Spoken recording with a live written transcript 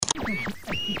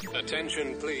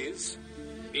Attention, please.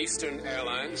 Eastern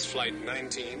Airlines Flight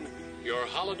 19, your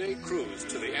holiday cruise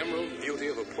to the emerald beauty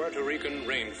of a Puerto Rican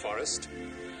rainforest,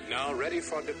 now ready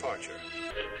for departure.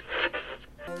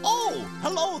 Oh,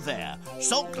 hello there.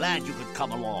 So glad you could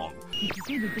come along.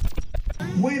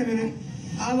 Wait a minute.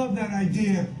 I love that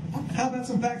idea. How about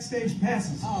some backstage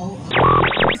passes? Oh.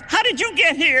 How did you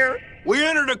get here? We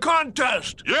entered a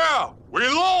contest. Yeah, we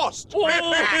lost.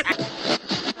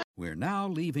 We're now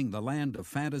leaving the land of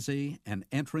fantasy and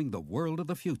entering the world of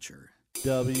the future.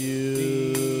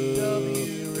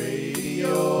 WDW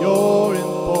Radio, your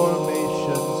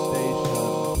information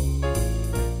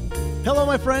station. Hello,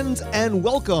 my friends, and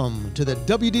welcome to the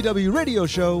WDW Radio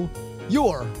Show,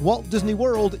 your Walt Disney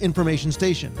World information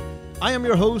station. I am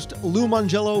your host, Lou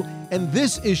Mongello, and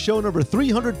this is show number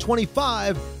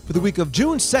 325 for the week of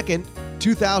June 2nd,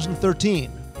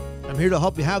 2013. I'm here to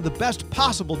help you have the best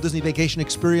possible Disney vacation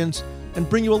experience and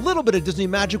bring you a little bit of Disney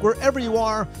magic wherever you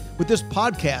are with this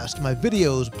podcast, my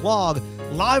videos, blog,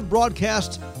 live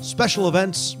broadcasts, special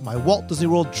events, my Walt Disney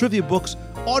World trivia books,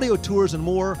 audio tours, and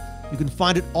more. You can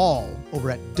find it all over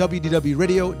at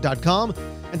WDWRadio.com.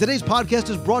 And today's podcast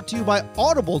is brought to you by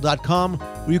Audible.com,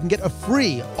 where you can get a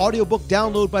free audiobook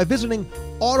download by visiting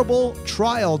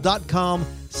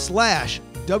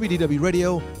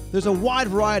audibletrial.com/WDWRadio. There's a wide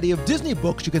variety of Disney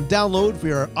books you can download for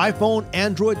your iPhone,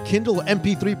 Android, Kindle, or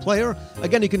MP3 player.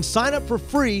 Again, you can sign up for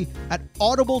free at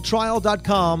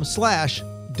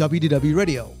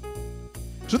audibletrial.com/WDWRadio.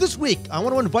 So this week, I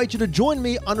want to invite you to join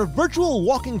me on a virtual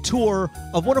walking tour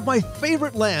of one of my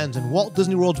favorite lands in Walt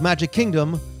Disney World's Magic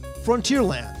Kingdom,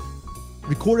 Frontierland.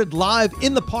 Recorded live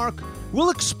in the park, we'll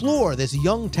explore this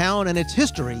young town and its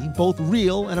history, both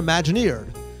real and imagineered.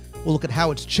 We'll look at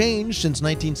how it's changed since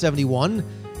 1971,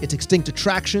 its extinct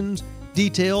attractions,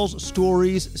 details,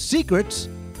 stories, secrets,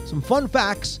 some fun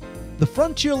facts, the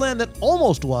Frontierland that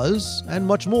almost was, and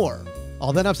much more.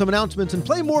 I'll then have some announcements and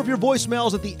play more of your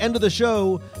voicemails at the end of the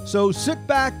show, so sit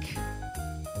back,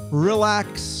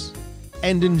 relax,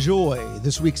 and enjoy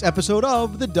this week's episode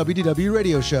of the WDW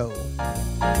Radio Show.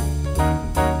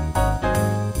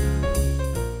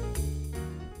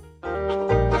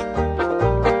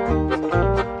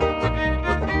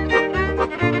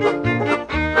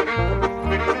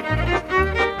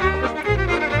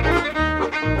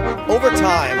 Over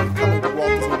time, coming to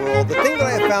Walt Disney World, the thing that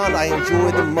I have found I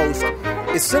enjoy the most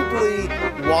is simply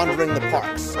wandering the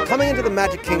parks. Coming into the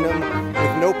Magic Kingdom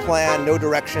with no plan, no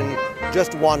direction,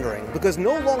 just wandering. Because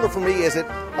no longer for me is it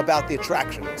about the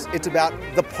attractions. It's about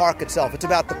the park itself. It's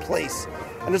about the place.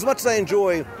 And as much as I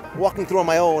enjoy walking through on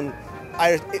my own,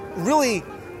 I really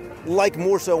like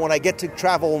more so when I get to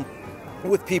travel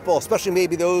with people, especially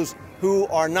maybe those who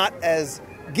are not as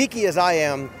geeky as I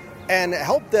am, and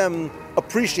help them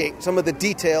appreciate some of the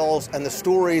details and the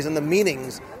stories and the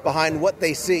meanings behind what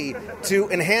they see to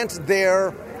enhance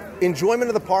their enjoyment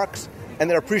of the parks and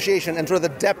their appreciation and sort of the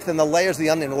depth and the layers of the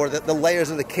onion or the layers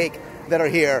of the cake that are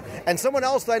here. And someone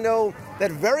else I know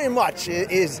that very much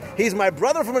he's my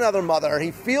brother from another mother.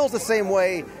 He feels the same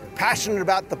way, passionate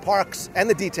about the parks and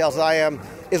the details as I am,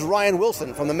 is Ryan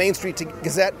Wilson from the Main Street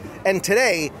Gazette. And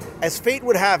today, as fate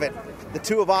would have it, the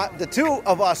two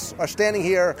of us are standing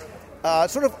here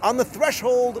sort of on the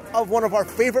threshold of one of our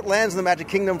favorite lands in the Magic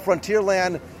Kingdom,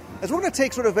 Frontierland, as we're going to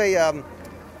take sort of a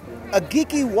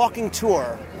geeky walking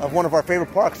tour of one of our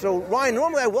favorite parks. So, Ryan,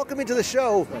 normally I welcome you to the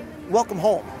show. Welcome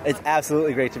home. It's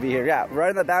absolutely great to be here. Yeah, right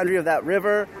on the boundary of that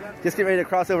river, just get ready to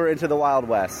cross over into the Wild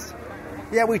West.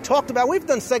 Yeah, we've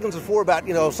done segments before about,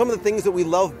 some of the things that we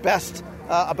love best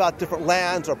about different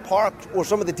lands or parks or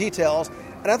some of the details.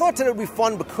 And I thought today would be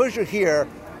fun because you're here,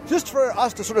 just for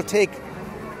us to sort of take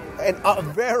a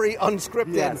very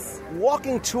unscripted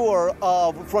walking tour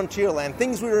of Frontierland,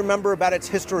 things we remember about its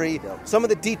history, some of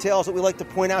the details that we like to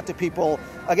point out to people.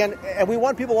 Again, and we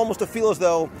want people almost to feel as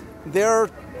though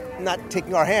they're not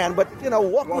taking our hand, but,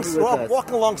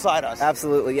 walking alongside us.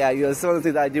 Absolutely, yeah. It's some of the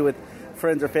things that I do with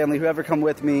friends or family, whoever come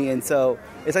with me, and so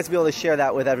it's nice to be able to share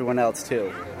that with everyone else,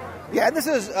 too. Yeah, and this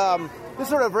is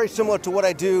sort of very similar to what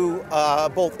I do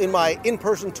both in my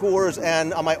in-person tours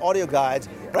and on my audio guides.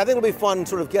 But I think it'll be fun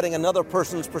sort of getting another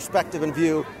person's perspective and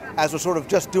view as we're sort of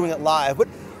just doing it live. But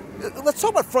let's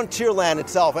talk about Frontierland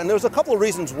itself. And there's a couple of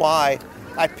reasons why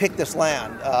I picked this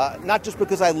land. Not just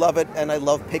because I love it and I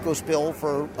love Pecos Bill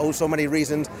for so many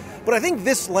reasons. But I think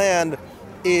this land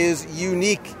is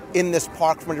unique in this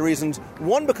park for many reasons.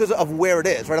 One, because of where it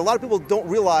is, right? A lot of people don't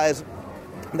realize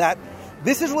that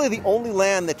this is really the only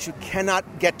land that you cannot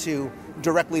get to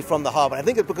directly from the hub. And I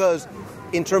think it's because,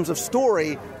 in terms of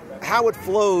story, how it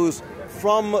flows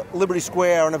from Liberty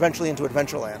Square and eventually into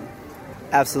Adventureland.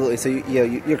 Absolutely. So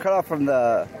you're cut off from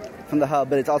the hub,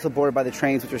 but it's also bordered by the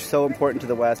trains, which are so important to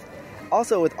the West.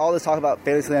 Also, with all this talk about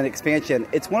Fantasyland expansion,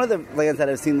 it's one of the lands that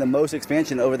have seen the most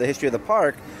expansion over the history of the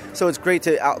park, so it's great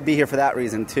to be here for that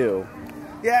reason, too.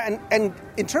 Yeah, and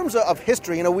in terms of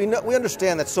history, we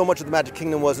understand that so much of the Magic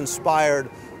Kingdom was inspired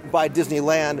by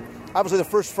Disneyland. Obviously, the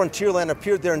first Frontierland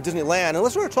appeared there in Disneyland, and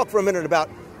let's sort of talk for a minute about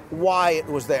why it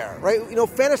was there, right?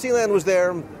 Fantasyland was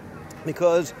there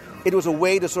because it was a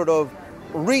way to sort of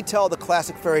retell the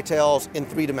classic fairy tales in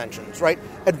 3 dimensions, right?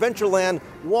 Adventureland,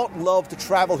 Walt loved to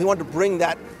travel. He wanted to bring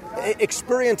that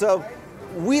experience of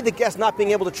we, the guests, not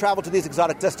being able to travel to these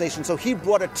exotic destinations, so he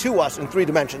brought it to us in 3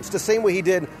 dimensions, the same way he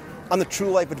did on the True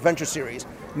Life Adventure series.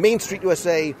 Main Street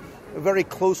USA, a very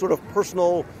close sort of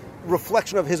personal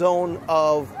reflection of his own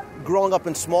of growing up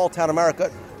in small-town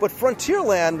America. But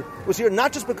Frontierland was here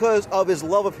not just because of his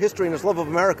love of history and his love of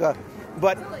America,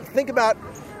 but think about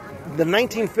the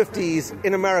 1950s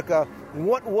in America.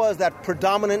 What was that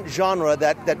predominant genre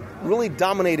that really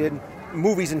dominated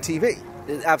movies and TV?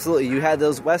 Absolutely. You had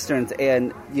those Westerns,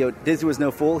 and Disney was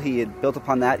no fool. He had built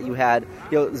upon that. You had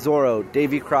Zorro,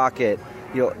 Davy Crockett.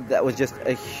 That was just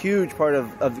a huge part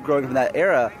of growing up in that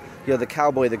era. The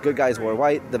cowboy, the good guys wore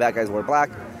white, the bad guys wore black,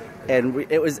 and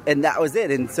that was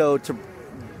it. And so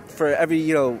for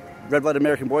every red-blooded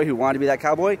American boy who wanted to be that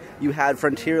cowboy, you had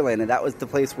Frontierland, and that was the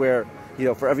place where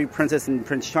for every princess and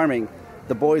Prince Charming,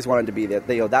 the boys wanted to be there.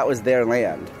 That was their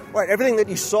land. Right. Everything that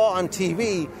you saw on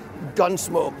TV,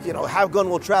 Gunsmoke, How Gun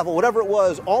Will Travel, whatever it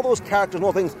was, all those characters and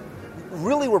all things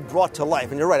really were brought to life.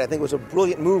 And you're right. I think it was a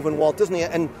brilliant move in Walt Disney.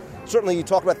 And certainly you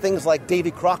talk about things like Davy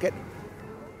Crockett,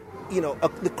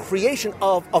 the creation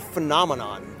of a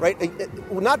phenomenon, right?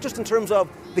 Not just in terms of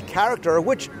the character,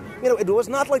 which, it was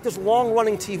not like this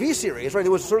long-running TV series, right? It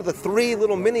was sort of the 3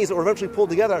 little minis that were eventually pulled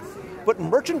together. But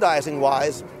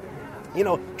merchandising-wise,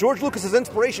 George Lucas's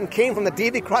inspiration came from the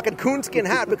Davy Crockett coonskin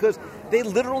hat because they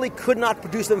literally could not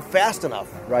produce them fast enough.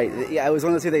 Right. Yeah, it was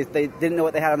one of those things they didn't know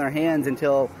what they had on their hands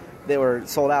until they were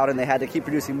sold out, and they had to keep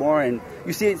producing more. And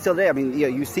you see it still today. I mean,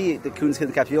 you see the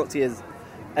coonskin caps. You don't see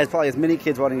as probably as many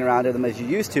kids running around in them as you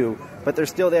used to, but they're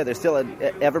still there. They're still an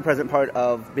ever-present part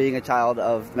of being a child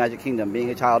of the Magic Kingdom,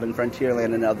 being a child in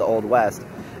Frontierland and of the Old West.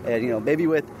 And, maybe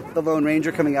with the Lone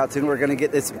Ranger coming out soon, we're going to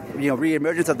get this,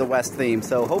 re-emergence of the West theme.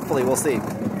 So hopefully we'll see.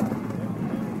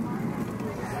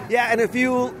 Yeah, and if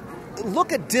you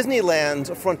look at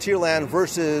Disneyland's Frontierland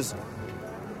versus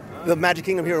the Magic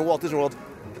Kingdom here in Walt Disney World,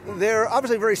 they're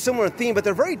obviously very similar in theme, but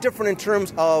they're very different in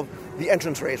terms of the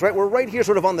entrance rates, right? We're right here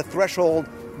sort of on the threshold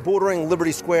bordering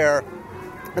Liberty Square,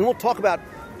 and we'll talk about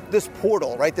this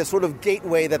portal, right? This sort of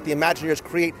gateway that the Imagineers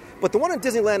create. But the one in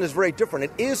Disneyland is very different.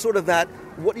 It is sort of that,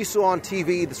 what you saw on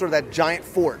TV, the sort of that giant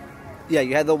fort. Yeah,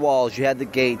 you had the walls, you had the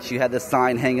gates, you had the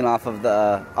sign hanging off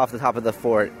the top of the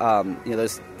fort.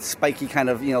 Those spiky kind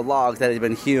of logs that had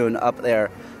been hewn up there.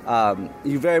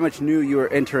 You very much knew you were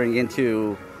entering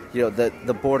into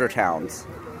the border towns.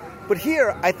 But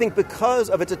here, I think because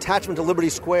of its attachment to Liberty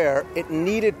Square, it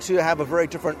needed to have a very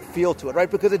different feel to it, right?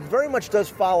 Because it very much does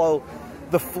follow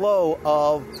the flow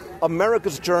of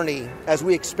America's journey as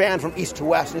we expand from east to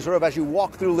west. And sort of as you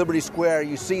walk through Liberty Square,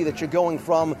 you see that you're going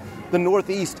from the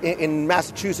northeast in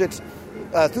Massachusetts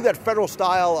through that federal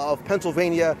style of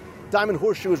Pennsylvania. Diamond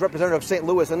Horseshoe is representative of St.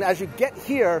 Louis. And as you get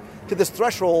here to this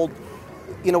threshold,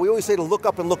 we always say to look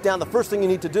up and look down. The first thing you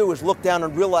need to do is look down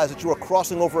and realize that you are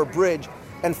crossing over a bridge,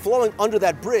 and flowing under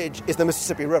that bridge is the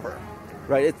Mississippi River.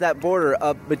 Right, it's that border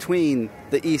up between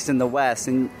the east and the west,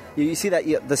 and you see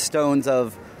that the stones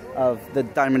of the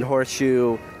Diamond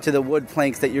Horseshoe to the wood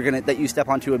planks that you step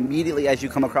onto immediately as you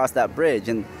come across that bridge,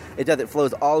 and it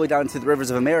flows all the way down to the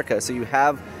rivers of America. So you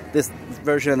have this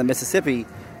version of the Mississippi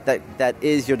that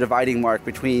is your dividing mark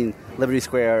between Liberty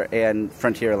Square and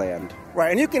Frontierland.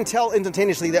 Right, and you can tell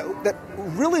instantaneously that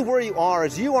really where you are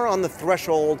is you are on the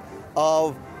threshold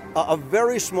of a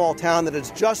very small town that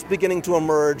is just beginning to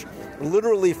emerge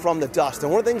literally from the dust. And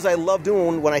one of the things I love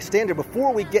doing when I stand here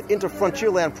before we get into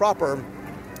Frontierland proper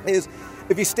is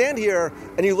if you stand here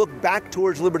and you look back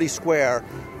towards Liberty Square,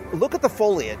 look at the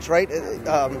foliage, right?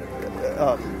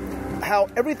 How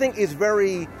everything is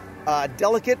very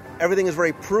delicate, everything is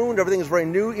very pruned, everything is very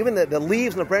new, even the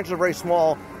leaves and the branches are very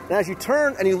small. And as you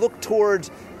turn and you look towards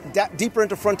deeper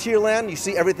into Frontierland, you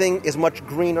see everything is much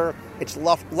greener, it's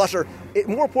lusher.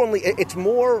 More importantly, it's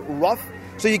more rough.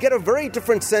 So you get a very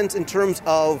different sense in terms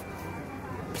of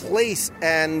place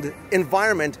and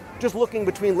environment just looking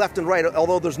between left and right,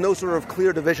 although there's no sort of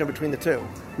clear division between the two.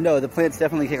 No, the plants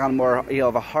definitely take on more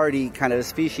of a hardy kind of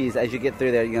species as you get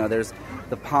through there. There's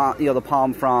the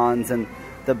palm fronds and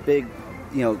the big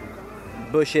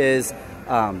bushes.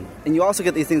 And you also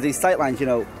get these sight lines.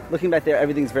 Looking back there,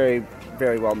 everything's very,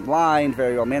 very well lined,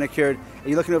 very well manicured. And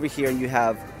you're looking over here, and you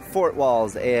have fort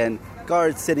walls and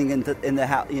guards sitting in the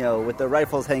house, with their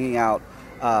rifles hanging out,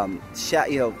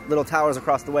 little towers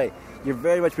across the way. You're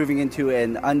very much moving into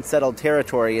an unsettled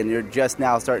territory, and you're just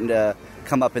now starting to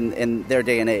come up in their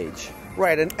day and age.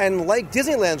 Right, and like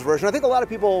Disneyland's version, I think a lot of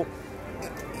people,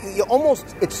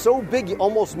 it's so big you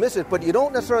almost miss it, but you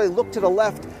don't necessarily look to the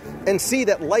left and see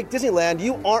that, like Disneyland,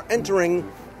 you are entering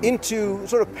into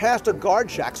sort of past a guard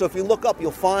shack. So if you look up,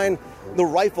 you'll find the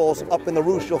rifles up in the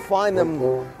roof. You'll find them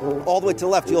all the way to the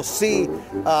left. You'll see,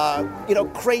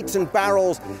 crates and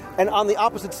barrels. And on the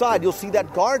opposite side, you'll see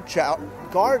that guard shack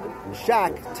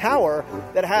tower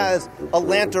that has a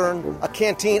lantern, a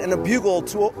canteen, and a bugle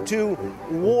to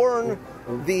warn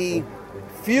the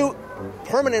few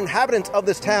permanent inhabitants of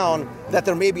this town that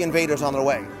there may be invaders on their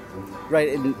way.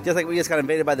 Right, and just like we just got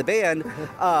invaded by the band,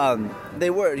 they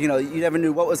were, you never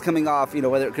knew what was coming off,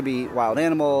 whether it could be wild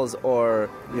animals or,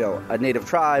 a native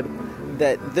tribe,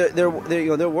 that there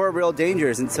were real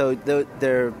dangers, and so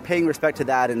they're paying respect to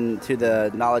that and to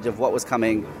the knowledge of what was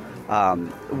coming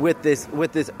with this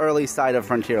early side of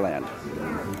Frontierland.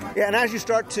 Yeah, and as you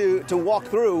start to walk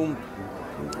through,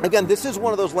 again, this is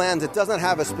one of those lands that doesn't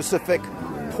have a specific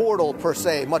portal per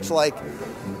se, much like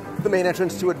the main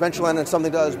entrance to Adventureland and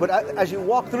something does. But as you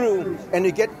walk through and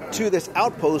you get to this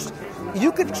outpost,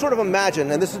 you could sort of imagine,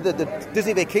 and this is the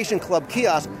Disney Vacation Club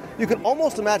kiosk, you can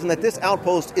almost imagine that this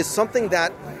outpost is something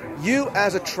that you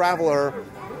as a traveler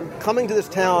coming to this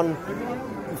town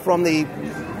from the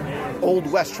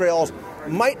Old West trails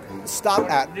might stop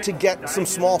at to get some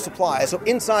small supplies. So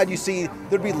inside you see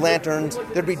there'd be lanterns,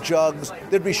 there'd be jugs,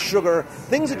 there'd be sugar,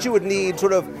 things that you would need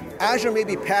sort of as you're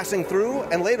maybe passing through.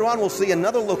 And later on we'll see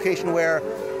another location where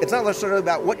it's not necessarily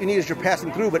about what you need as you're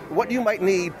passing through, but what you might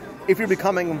need if you're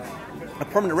becoming a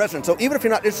permanent resident. So even if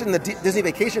you're not interested in the Disney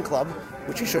Vacation Club,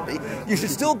 which you should be, you should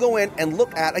still go in and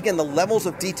look at, again, the levels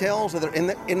of details that are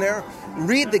in there.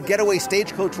 Read the Getaway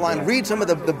Stagecoach line. Read some of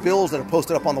the bills that are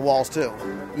posted up on the walls, too.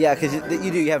 Yeah, because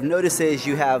you have notices,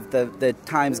 you have the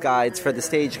times guides for the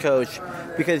Stagecoach,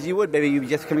 because you would, maybe you're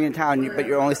just coming in town, but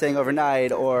you're only staying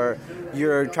overnight, or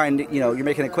you're trying to, you're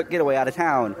making a quick getaway out of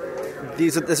town.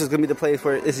 This is going to be the place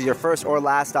where this is your first or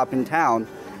last stop in town,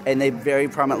 and they very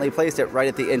prominently placed it right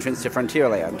at the entrance to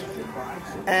Frontierland.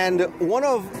 And one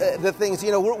of the things,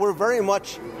 we're very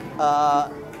much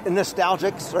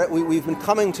nostalgics, right? We've been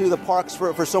coming to the parks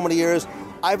for so many years.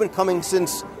 I've been coming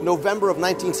since November of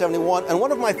 1971, and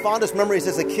one of my fondest memories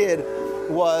as a kid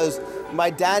was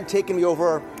my dad taking me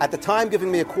over, at the time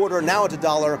giving me $0.25, now it's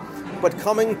 $1, but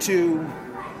coming to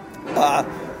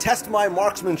test my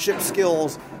marksmanship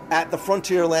skills at the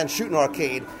Frontierland Shooting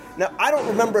Arcade. Now, I don't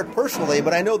remember it personally,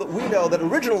 but I know that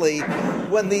originally,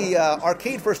 when the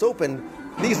arcade first opened,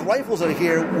 these rifles that are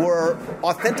here were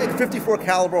authentic 54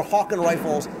 caliber Hawken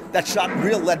rifles that shot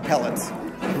real lead pellets.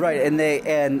 Right,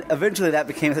 and eventually that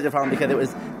became such a problem because it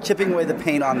was chipping away the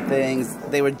paint on things.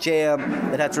 They would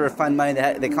jam. They'd have to refund money.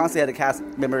 They constantly had a cast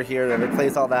member here to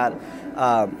replace all that.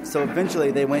 So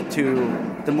eventually they went to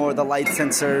the light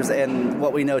sensors and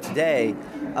what we know today.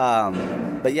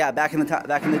 But yeah, back in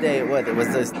the day, it was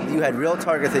this. You had real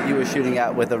targets that you were shooting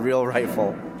at with a real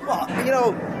rifle. Well,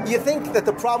 you think that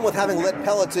the problem with having lead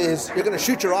pellets is you're going to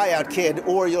shoot your eye out, kid,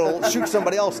 or you'll shoot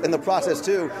somebody else in the process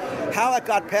too. How that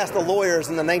got past the lawyers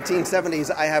in the 1970s,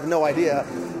 I have no idea.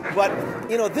 But,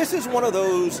 this is one of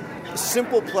those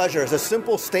simple pleasures, a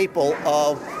simple staple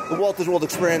of the Walt Disney World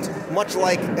experience, much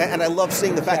like, and I love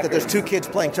seeing the fact that there's two kids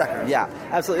playing checkers. Yeah,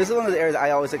 absolutely. This is one of the areas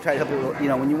I always try to help people,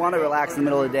 when you want to relax in the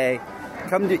middle of the day,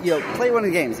 come to, play one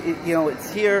of the games.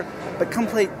 It's here, but come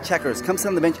play checkers. Come sit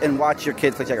on the bench and watch your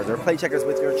kids play checkers, or play checkers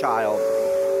with your child.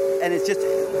 And it's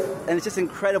just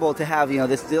incredible to have,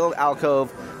 this little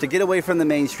alcove to get away from the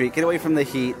main street, get away from the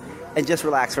heat, and just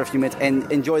relax for a few minutes and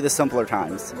enjoy the simpler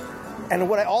times. And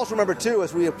what I also remember, too,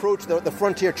 as we approach the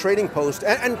Frontier Trading Post,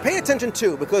 and pay attention,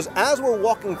 too, because as we're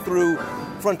walking through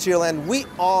Frontierland, we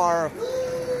are,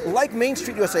 like Main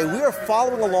Street USA, we are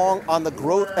following along on the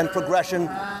growth and progression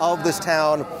of this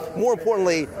town. More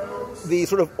importantly, the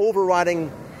sort of overriding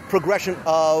progression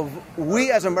of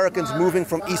we as Americans moving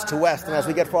from east to west. And as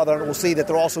we get farther, we'll see that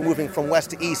they're also moving from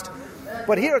west to east.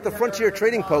 But here at the Frontier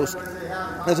Trading Post,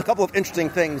 there's a couple of interesting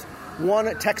things.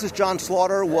 One, Texas John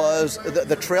Slaughter was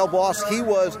the trail boss. He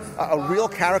was a real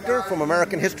character from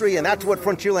American history, and that's what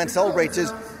Frontierland celebrates,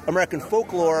 is American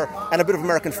folklore and a bit of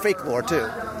American fake lore, too.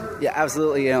 Yeah,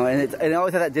 absolutely. And it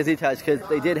always had that Disney touch because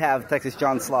they did have Texas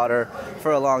John Slaughter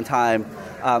for a long time.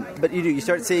 But you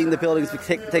start seeing the buildings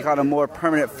take on a more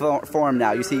permanent form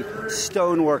now. You see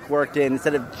stonework worked in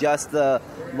instead of just the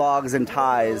logs and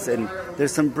ties, and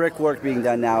there's some brickwork being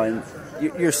done now, and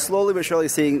you're slowly but surely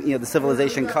seeing the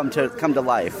civilization come to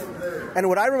life. And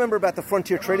what I remember about the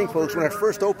Frontier Trading Post when it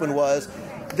first opened was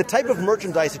the type of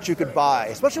merchandise that you could buy,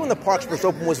 especially when the parks first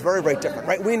opened, was very, very different,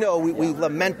 right? We know we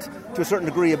lament to a certain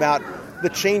degree about the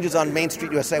changes on Main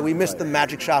Street USA. We miss the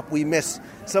Magic Shop. We miss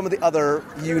some of the other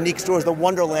unique stores, the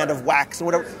Wonderland of wax and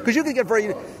whatever, because you could get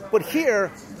very... But here,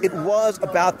 it was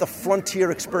about the Frontier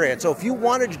experience. So if you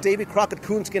wanted your Davy Crockett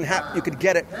coonskin hat, you could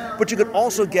get it, but you could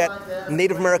also get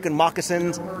Native American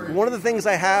moccasins. One of the things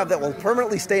I have that will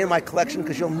permanently stay in my collection,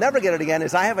 because you'll never get it again,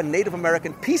 is I have a Native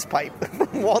American peace pipe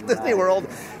from Walt Disney World,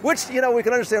 which, we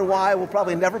can understand why will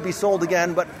probably never be sold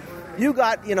again, but you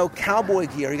got, cowboy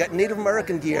gear, you got Native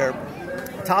American gear,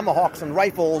 tomahawks and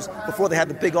rifles before they had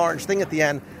the big orange thing at the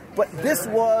end. But this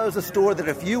was a store that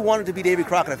if you wanted to be Davy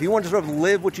Crockett, if you wanted to sort of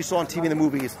live what you saw on TV and the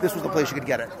movies, this was the place you could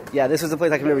get it. Yeah, this was the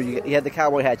place I can remember. You had the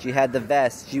cowboy hats, you had the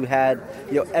vests, you had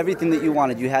everything that you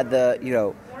wanted. You had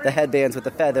the headbands with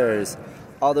the feathers,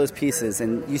 all those pieces,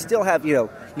 and you still have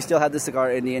the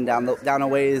Cigar Indian down a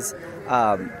ways.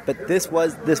 But this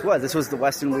was the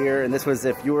Western wear, and this was,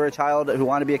 if you were a child who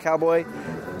wanted to be a cowboy,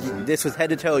 this was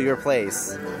head to toe your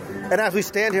place. And as we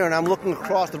stand here and I'm looking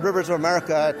across the rivers of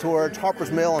America towards Harper's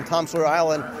Mill and Tom Sawyer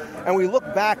Island, and we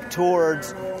look back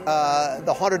towards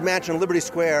the Haunted Mansion, Liberty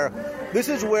Square, this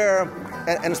is where,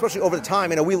 and especially over the time,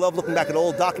 we love looking back at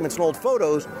old documents and old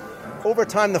photos. Over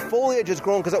time, the foliage has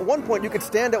grown, because at one point you could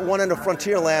stand at one end of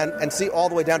Frontierland and see all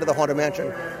the way down to the Haunted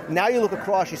Mansion. Now you look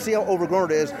across, you see how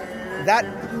overgrown it is. That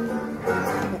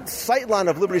sightline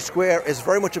of Liberty Square is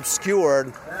very much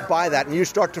obscured by that, and you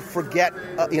start to forget,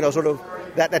 sort of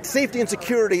that safety and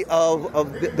security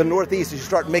of the Northeast as you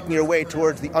start making your way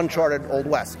towards the uncharted Old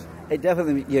West. It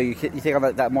definitely, you take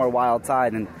on that more wild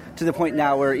side, and to the point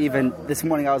now where even this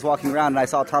morning I was walking around and I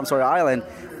saw Tom Sawyer Island,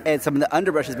 and some of the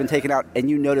underbrush has been taken out, and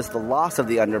you notice the loss of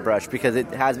the underbrush because it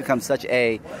has become such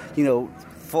a,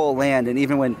 full land. And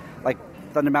even when, like,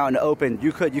 Thunder Mountain opened,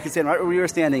 you could stand right where you were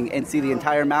standing and see the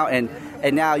entire mountain,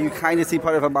 and now you kind of see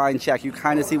part of a mine shack, you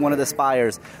kind of see one of the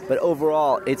spires, but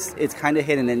overall it's kind of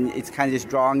hidden, and it's kind of just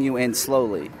drawing you in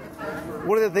slowly.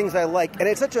 One of the things I like, and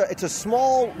it's a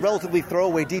small, relatively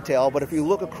throwaway detail, but if you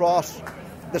look across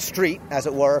the street, as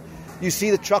it were, you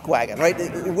see the chuck wagon, right?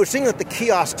 We're seeing that the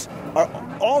kiosks are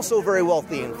also very well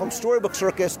themed, from Storybook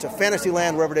Circus to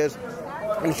Fantasyland, wherever it is.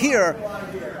 And here,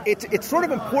 it's sort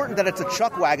of important that it's a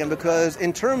chuck wagon, because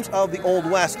in terms of the Old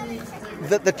West,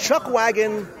 the chuck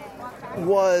wagon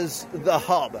was the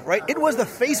hub, right? It was the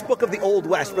Facebook of the Old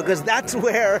West, because that's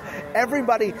where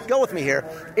everybody, go with me here,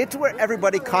 it's where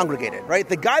everybody congregated, right?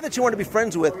 The guy that you wanted to be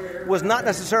friends with was not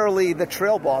necessarily the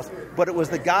trail boss, but it was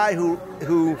the guy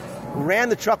who ran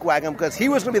the chuck wagon, because he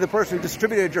was going to be the person who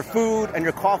distributed your food and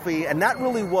your coffee, and that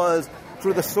really was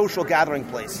sort of the social gathering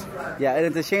place. Yeah, and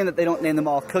it's a shame that they don't name them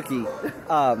all Cookie.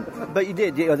 But you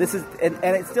did. This is, and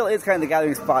it still is kind of the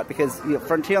gathering spot, because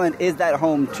Frontierland is that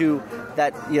home to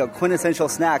that quintessential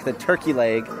snack, the turkey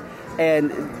leg,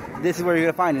 and this is where you're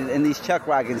going to find it in these chuck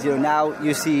wagons. Now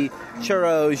you see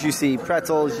churros, you see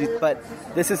pretzels, but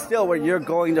this is still where you're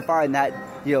going to find that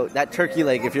that turkey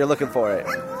leg if you're looking for it.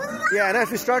 Yeah, and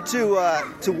as we start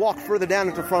to walk further down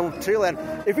into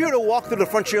Frontierland, if you were to walk through the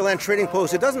Frontierland Trading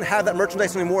Post, it doesn't have that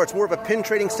merchandise anymore. It's more of a pin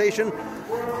trading station.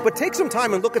 But take some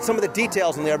time and look at some of the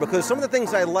details in there, because some of the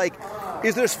things I like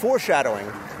is there's foreshadowing,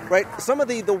 right? Some of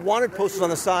the wanted posters on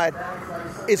the side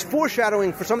is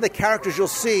foreshadowing for some of the characters you'll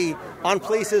see on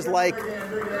places like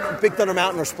Big Thunder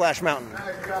Mountain or Splash Mountain.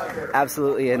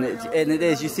 Absolutely, and it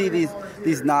is. You see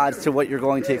these nods to what you're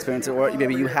going to experience, or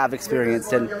maybe you have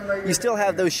experienced, and you still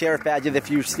have those sheriff badges if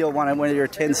you still want to win your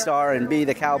 10-star and be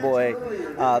the cowboy,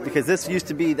 because this used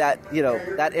to be that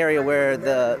that area where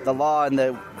the law and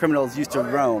the criminals used to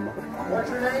roam.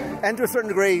 And to a certain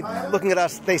degree, looking at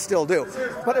us, they still do.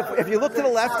 But if you look to the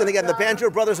left, and again, the Banjo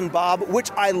Brothers and Bob,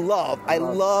 which I love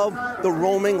the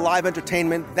roaming live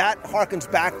entertainment. That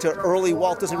harkens back to early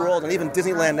Walt Disney World and even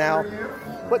Disneyland now.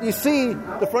 But you see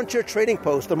the Frontier Trading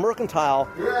Post, the Mercantile,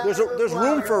 there's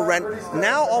room for rent.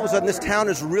 Now, all of a sudden, this town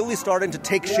is really starting to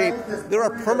take shape. There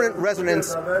are permanent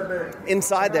residents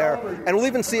inside there, and we'll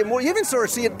even see it more. You even sort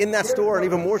of see it in that store, and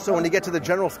even more so when you get to the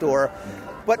general store.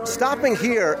 But stopping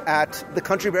here at the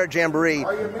Country Bear Jamboree,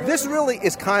 this really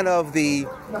is kind of the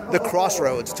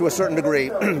crossroads to a certain degree.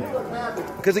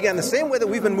 Because again, the same way that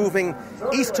we've been moving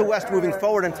east to west, moving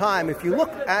forward in time, if you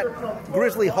look at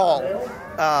Grizzly Hall,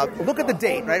 look at the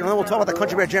date, right? And then we'll talk about the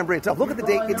Country Bear Jamboree itself. Look at the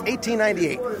date. It's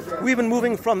 1898. We've been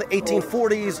moving from the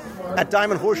 1840s at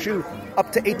Diamond Horseshoe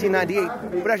up to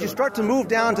 1898. But as you start to move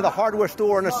down to the hardware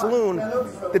store and a saloon,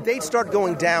 the dates start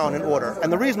going down in order.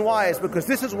 And the reason why is because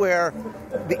this is where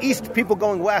the east people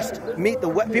going west meet the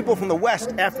people from the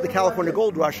west after the California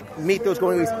Gold Rush meet those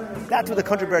going east. That's what the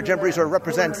Country Bear Jamboree sort of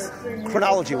represents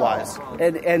chronology-wise.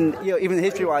 And even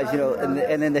history-wise,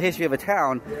 and in the history of a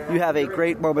town, you have a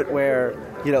great moment where,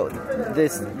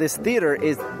 this theater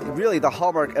is really the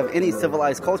hallmark of any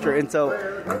civilized culture. And so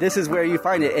this is where you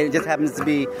find it. And it just happens to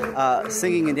be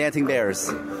singing and dancing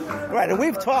bears. Right, and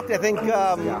we've talked, I think,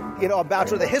 about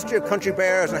sort of the history of Country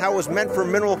Bears and how it was meant for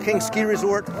Mineral King Ski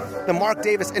Resort, the Mark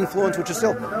Davis influence, which is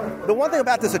still... The one thing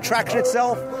about this attraction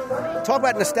itself, talk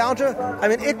about nostalgia, I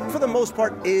mean, it, for the most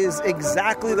part, is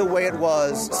exactly the way it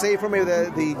was, save for maybe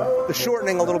the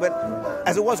shortening a little bit,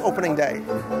 as it was opening day.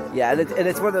 Yeah, and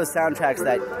it's one of those soundtracks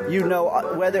that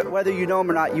whether you know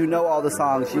them or not, you know all the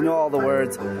songs, you know all the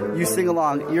words, you sing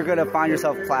along, you're going to find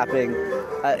yourself clapping.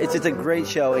 It's just a great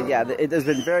show, and yeah, there's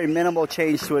been very minimal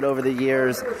change to it over the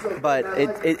years, but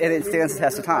it stands the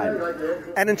test of time.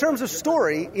 And in terms of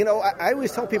story, I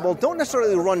always tell people, don't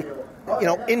necessarily run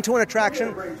into an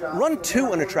attraction, run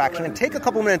to an attraction and take a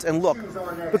couple minutes and look,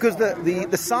 because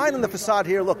the sign on the facade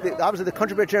here, look, obviously the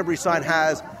Country Bear Jamboree sign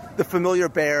has the familiar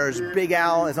bears, Big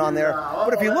Al is on there,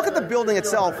 but if you look at the building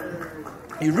itself,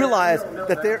 you realize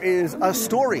that there is a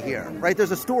story here, right? There's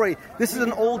a story. This is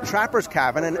an old trapper's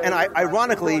cabin, and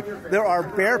ironically, there are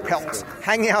bear pelts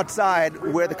hanging outside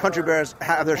where the Country Bears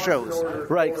have their shows.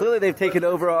 Right. Clearly, they've taken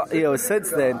over, since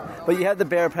then. But you have the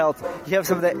bear pelts. You have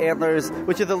some of the antlers,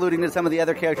 which is alluding to some of the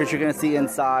other characters you're going to see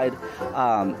inside.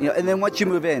 And then once you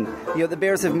move in, the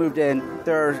bears have moved in.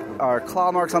 There are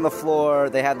claw marks on the floor.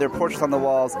 They have their portraits on the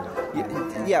walls.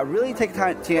 Yeah, really take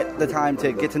the time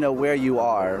to get to know where you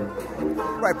are.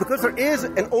 Right, because there is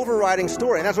an overriding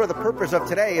story, and that's where the purpose of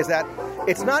today is that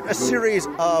it's not a series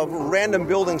of random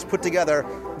buildings put together.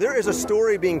 There is a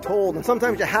story being told, and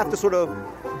sometimes you have to sort of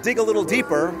dig a little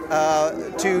deeper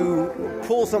to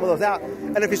pull some of those out.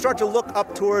 And if you start to look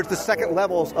up towards the second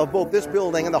levels of both this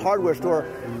building and the hardware store,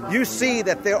 you see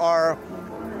that there are,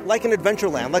 like in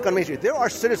Adventureland, like on Main Street, there are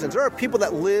citizens, there are people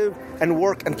that live and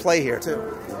work and play here too.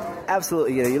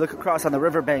 Absolutely. You look across on the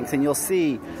riverbanks and you'll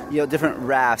see, different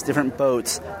rafts, different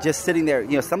boats just sitting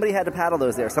there. Somebody had to paddle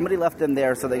those there. Somebody left them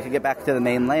there so they could get back to the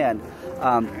mainland.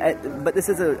 But this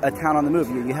is a town on the move.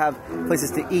 You have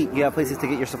places to eat. You have places to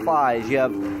get your supplies. You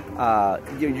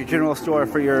have your general store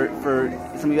for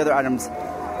some of the other items.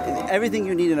 Everything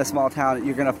you need in a small town,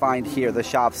 you're going to find here. The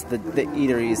shops, the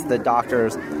eateries, the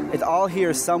doctors. It's all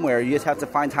here somewhere. You just have to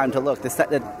find time to look.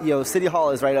 City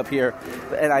Hall is right up here,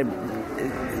 and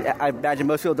I imagine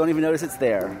most people don't even notice it's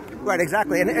there. Right,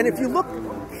 exactly. And if you look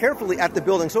carefully at the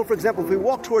building, so for example, if we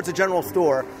walk towards the general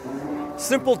store,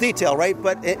 simple detail, right?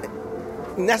 But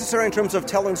necessary in terms of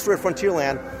telling the story of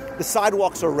Frontierland, the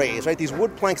sidewalks are raised, right? These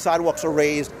wood plank sidewalks are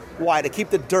raised. Why? To keep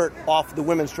the dirt off the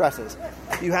women's dresses.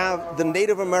 You have the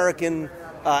Native American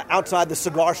outside the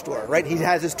cigar store, right? He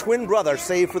has his twin brother,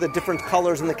 save for the different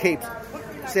colors and the capes,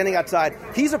 standing outside.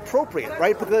 He's appropriate,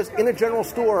 right? Because in a general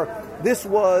store, this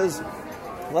was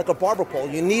like a barber pole.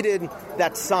 You needed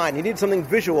that sign. You needed something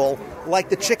visual, like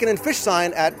the chicken and fish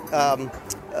sign at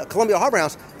Columbia Harbor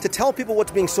House, to tell people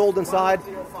what's being sold inside.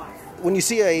 When you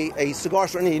see a cigar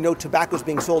store and you know tobacco's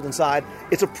being sold inside,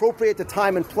 it's appropriate to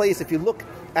time and place. If you look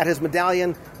at his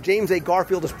medallion, James A.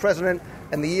 Garfield is president,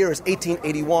 and the year is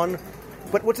 1881.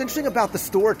 But what's interesting about the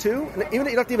store, too, and even you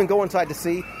don't have to even go inside to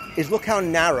see, is look how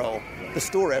narrow the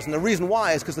store is. And the reason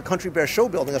why is because the Country Bear show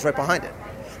building is right behind it.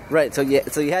 Right, so you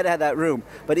had to have that room.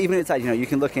 But even inside, you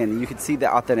can look in, you can see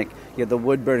the authentic, the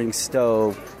wood-burning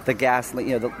stove, the gas,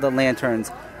 the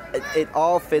lanterns. It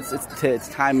all fits to its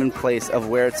time and place of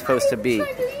where it's supposed to be.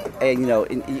 And,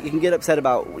 you can get upset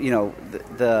about,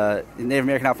 the Native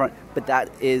American out front, but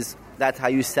that's how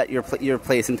you set your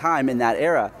place and time in that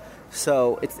era.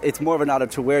 So it's more of a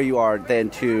nod to where you are than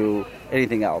to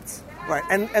anything else. Right,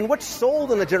 and what's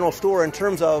sold in the general store in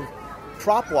terms of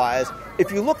prop-wise,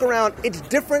 if you look around, it's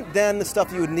different than the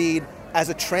stuff you would need as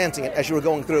a transient as you were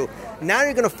going through. Now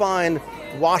you're going to find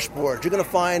washboards, you're going to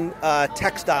find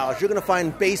textiles, you're going to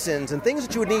find basins and things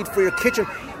that you would need for your kitchen,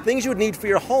 things you would need for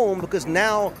your home, because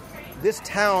now this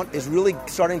town is really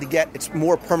starting to get its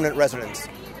more permanent residents.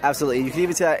 Absolutely. You can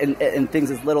even see that in things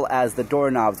as little as the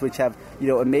doorknobs, which have,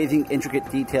 amazing intricate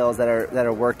details that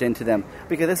are worked into them.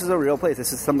 Because this is a real place.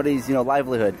 This is somebody's,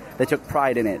 livelihood. They took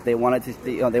pride in it. They wanted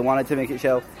to make it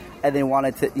show, and they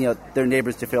wanted to, their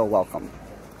neighbors to feel welcome.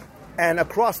 And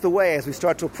across the way, as we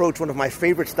start to approach one of my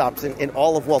favorite stops in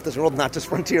all of Walt Disney World, not just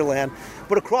Frontierland,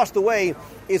 but across the way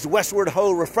is Westward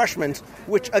Ho Refreshment,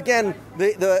 which, again,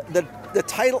 the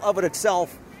title of it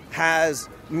itself has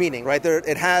meaning, right?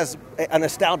 It has a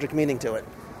nostalgic meaning to it.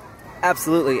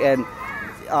 Absolutely. And,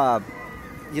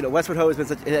 Westward Ho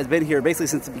has been here basically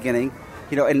since the beginning,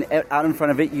 and out in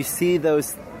front of it, you see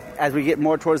those, as we get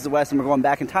more towards the west and we're going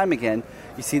back in time again,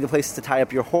 you see the places to tie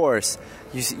up your horse.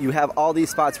 You have all these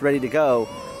spots ready to go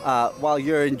while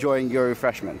you're enjoying your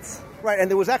refreshments. Right, and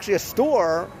there was actually a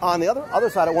store on the other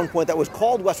side at one point that was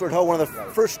called Westward Ho, one of the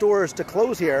first stores to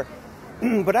close here.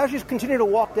 But as you continue to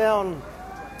walk down,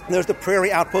 there's the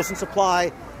Prairie Outpost and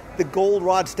Supply, the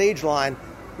Goldenrod Stage Line.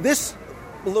 This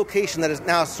location that is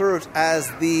now serves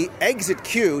as the exit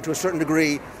queue to a certain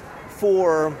degree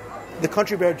for the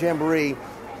Country Bear Jamboree,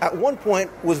 at one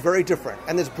point was very different.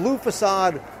 And this blue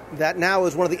facade that now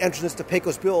is one of the entrances to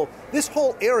Pecos Bill, this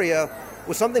whole area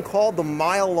was something called the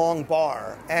Mile Long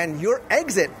Bar. And your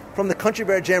exit from the Country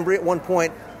Bear Jamboree at one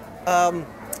point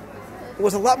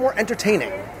was a lot more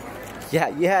entertaining. Yeah,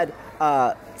 you had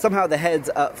somehow the heads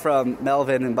up from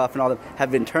Melvin and Buff and all them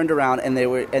have been turned around, and they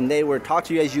were talk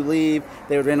to you as you leave.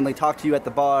 They would randomly talk to you at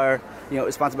the bar. It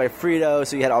was sponsored by Frito,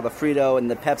 so you had all the Frito and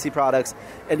the Pepsi products.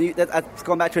 And that's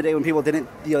going back to a day when people didn't,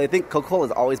 they think Coca-Cola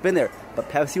has always been there, but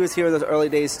Pepsi was here in those early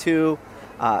days too,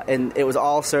 and it was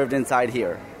all served inside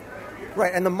here.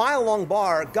 Right, and the Mile Long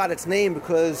Bar got its name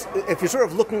because if you're sort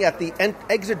of looking at the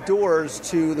exit doors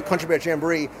to the Country Bear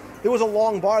Jamboree, there was a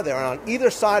long bar there, and on either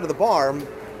side of the bar,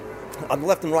 on the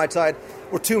left and right side,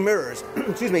 were two mirrors.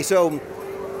 Excuse me. So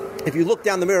if you look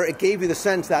down the mirror, it gave you the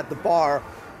sense that the bar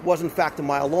was in fact a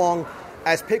mile long.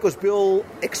 As Pecos Bill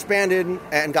expanded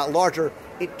and got larger,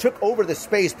 it took over the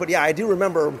space. But yeah, I do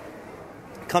remember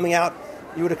coming out,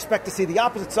 you would expect to see the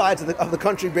opposite sides of the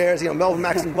Country Bears, Melvin,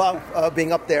 Max, and Buff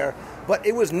being up there. But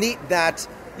it was neat that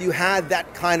you had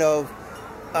that kind of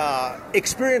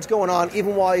experience going on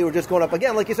even while you were just going up.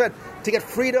 Again, like you said, to get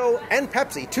Frito and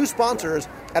Pepsi, two sponsors,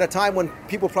 at a time when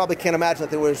people probably can't imagine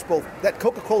that there was both, that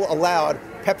Coca-Cola allowed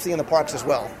Pepsi in the parks as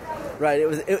well. Right.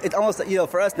 It's almost,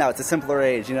 for us now, it's a simpler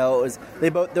age.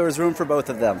 There was room for both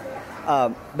of them.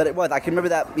 But it was. I can remember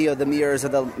that, the mirrors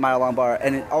of the Mile Long Bar,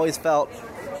 and it always felt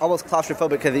almost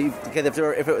claustrophobic because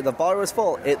if the bar was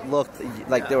full, it looked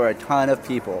like there were a ton of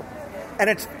people. And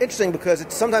it's interesting because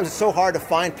sometimes it's so hard to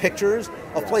find pictures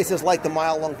of places like the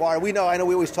Mile Long Bar. I know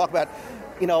we always talk about,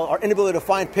 our inability to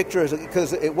find pictures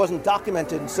because it wasn't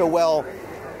documented so well,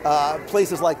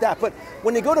 places like that. But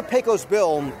when you go to Pecos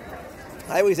Bill,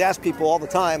 I always ask people all the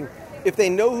time if they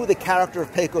know who the character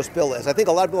of Pecos Bill is. I think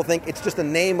a lot of people think it's just the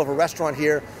name of a restaurant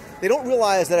here. They don't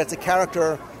realize that it's a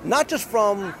character not just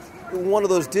from one of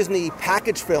those Disney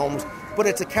package films, but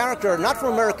it's a character not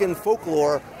from American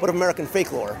folklore, but American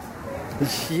fake-lore.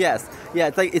 Yes.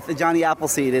 Yeah, it's the Johnny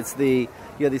Appleseed. It's the,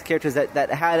 these characters that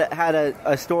had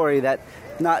a story that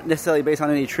not necessarily based on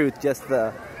any truth, just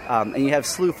the, and you have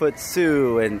Slewfoot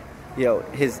Sue and,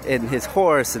 his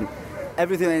horse and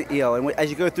everything, and as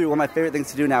you go through, one of my favorite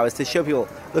things to do now is to show people,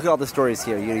 look at all the stories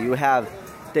here. You have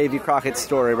Davy Crockett's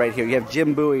story right here. You have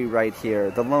Jim Bowie right here,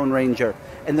 the Lone Ranger,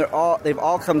 and they've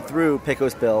all come through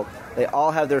Pecos Bill. They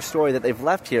all have their story that they've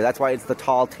left here. That's why it's the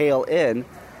Tall Tale Inn,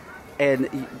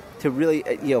 and to really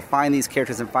find these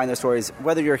characters and find their stories.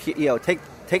 Whether you're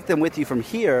take them with you from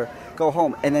here, go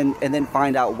home, and then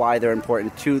find out why they're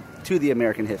important to the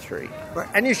American history. Right.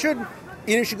 And you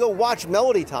should go watch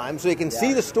Melody Time so you can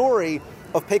see the story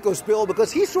of Pecos Bill,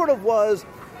 because he sort of was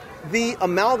the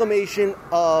amalgamation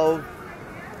of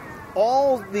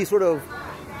all these sort of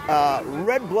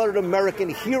red-blooded American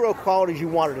hero qualities you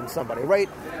wanted in somebody, right?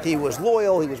 He was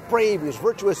loyal, he was brave, he was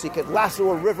virtuous, he could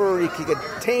lasso a river, he could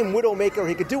tame Widowmaker,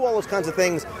 he could do all those kinds of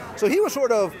things. So he was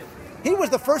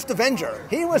the first Avenger.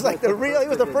 He was like he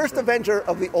was the first Avenger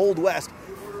of the Old West.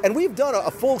 And we've done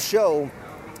a full show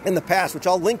in the past, which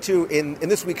I'll link to in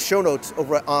this week's show notes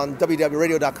over on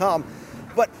WDWRadio.com.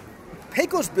 But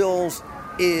Pecos Bills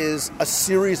is a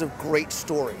series of great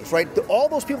stories, right? All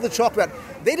those people that talk about,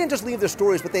 they didn't just leave their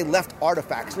stories, but they left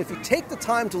artifacts. And if you take the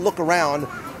time to look around,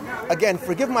 again,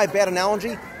 forgive my bad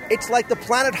analogy, it's like the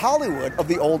Planet Hollywood of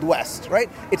the Old West, right?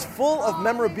 It's full of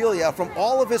memorabilia from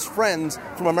all of his friends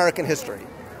from American history.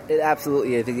 It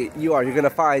absolutely, I think you are. You're going to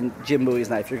find Jim Bowie's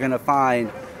knife. You're going to find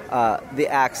the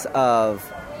axe of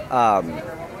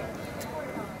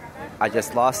I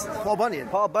just lost Paul Bunyan.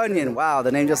 Paul Bunyan. Wow,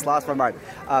 the name just lost my mind.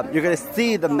 You're going to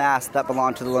see the mask that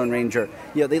belonged to the Lone Ranger.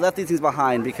 They left these things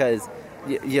behind because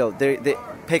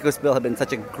Pecos Bill had been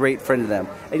such a great friend to them.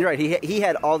 And you're right, he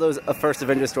had all those first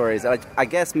Avenger stories, I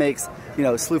guess makes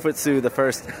Slewfoot Sue the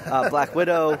first Black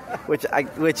Widow, which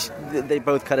they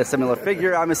both cut a similar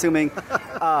figure, I'm assuming.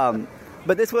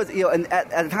 But this was, and at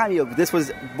the time, this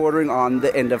was bordering on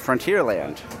the end of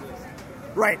Frontierland.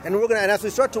 Right, and and as we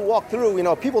start to walk through,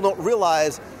 people don't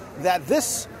realize that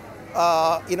this,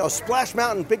 Splash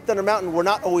Mountain, Big Thunder Mountain were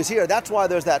not always here. That's why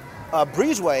there's that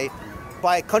breezeway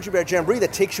by Country Bear Jamboree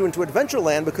that takes you into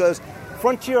Adventureland, because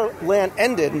Frontierland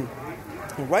ended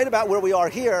right about where we are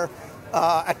here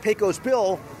at Pecos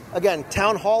Bill. Again,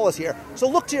 Town Hall is here. So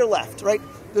look to your left, right?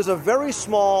 There's a very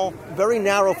small, very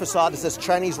narrow facade that says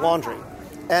Chinese Laundry.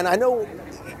 And I know,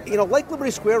 like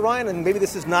Liberty Square, Ryan, and maybe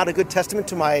this is not a good testament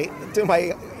to my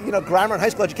grammar and high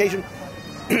school education,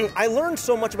 I learned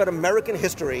so much about American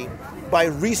history by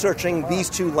researching these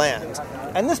two lands.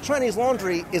 And this Chinese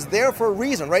Laundry is there for a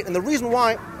reason, right? And the reason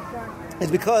why is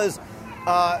because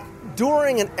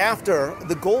during and after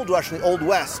the gold rush in the Old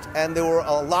West, and there were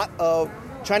a lot of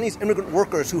Chinese immigrant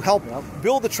workers who helped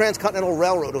build the Transcontinental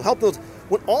Railroad, who helped those.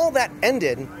 When all that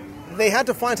ended, they had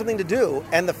to find something to do,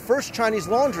 and the first Chinese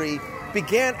Laundry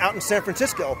began out in San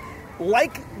Francisco.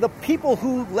 Like the people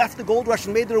who left the gold rush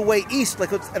and made their way east, like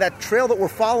that trail that we're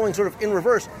following sort of in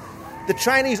reverse, the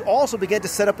Chinese also began to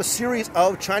set up a series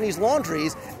of Chinese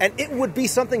laundries, and it would be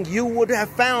something you would have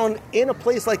found in a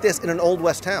place like this in an Old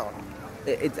West town.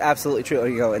 It's absolutely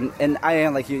true, and I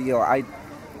am like you,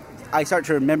 I start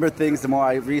to remember things the more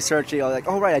I research it. Like,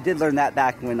 oh right, I did learn that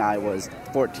back when I was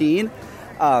 14.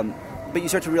 But you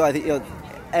start to realize that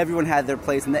everyone had their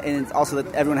place, and it's also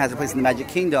that everyone has their place in the Magic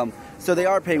Kingdom. So they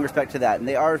are paying respect to that, and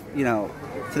they are, to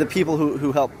the people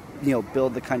who helped,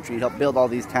 build the country, help build all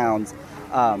these towns,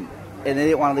 and they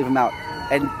didn't want to leave them out.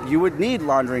 And you would need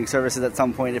laundering services at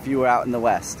some point if you were out in the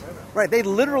West. Right, they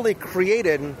literally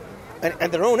created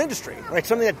and their own industry, right?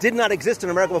 Something that did not exist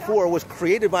in America before was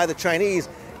created by the Chinese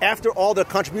after all their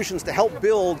contributions to help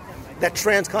build that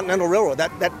Transcontinental Railroad,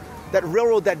 that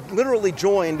railroad that literally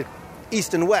joined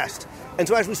East and West. And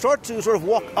so as we start to sort of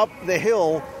walk up the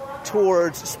hill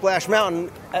towards Splash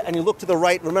Mountain, and you look to the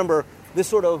right, remember, this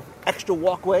sort of extra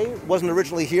walkway wasn't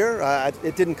originally here.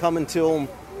 It didn't come until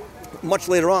much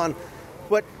later on.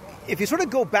 But if you sort of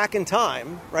go back in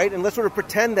time, right, and let's sort of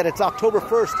pretend that it's October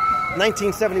 1st,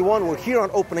 1971, we're here on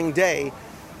opening day,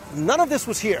 none of this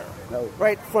was here,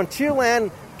 right?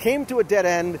 Frontierland came to a dead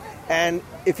end, and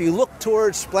if you look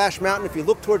towards Splash Mountain, if you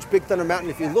look towards Big Thunder Mountain,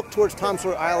 if you look towards Tom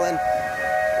Sawyer Island,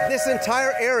 this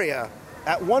entire area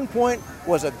at one point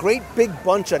was a great big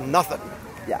bunch of nothing.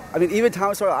 Yeah, I mean, even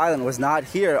Tom Sawyer Island was not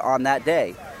here on that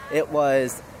day. It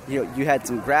was, you had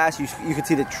some grass, you could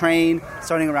see the train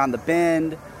starting around the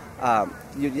bend,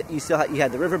 you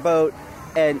had the riverboat,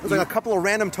 and there's like a couple of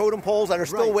random totem poles that are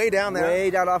still way down there.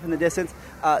 Way down off in the distance.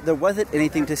 There wasn't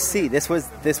anything to see. This was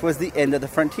the end of the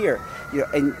frontier.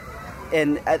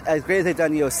 And as great as they've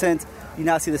done, since, you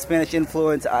now see the Spanish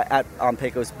influence on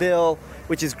Pecos Bill,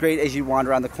 which is great as you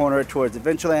wander around the corner towards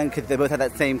Adventureland, because they both have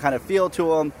that same kind of feel to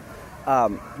them.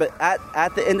 But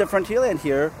at the end of Frontierland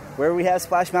here, where we have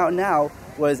Splash Mountain now,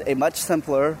 was a much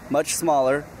simpler, much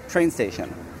smaller train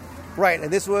station. Right,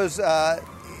 and this was,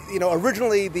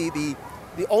 originally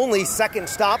the only second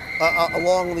stop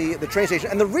along the train station.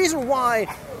 And the reason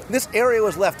why this area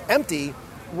was left empty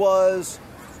was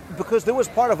because there was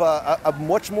part of a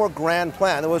much more grand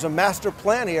plan. There was a master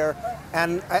plan here,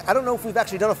 and I don't know if we've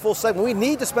actually done a full segment. We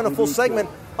need to spend a full segment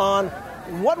on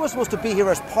what was supposed to be here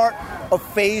as part of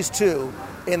Phase 2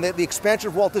 in the expansion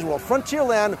of Walt Disney World.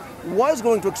 Frontierland was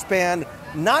going to expand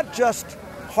not just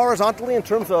horizontally in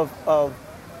terms of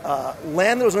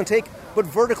land that it was going to take, but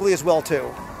vertically as well, too.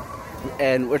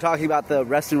 And we're talking about the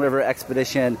Reston River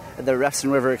Expedition, the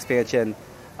Reston River expansion,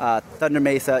 Thunder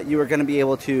Mesa. You were going to be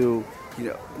able to,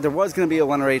 there was going to be a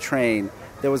one-way train.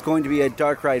 There was going to be a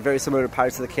dark ride very similar to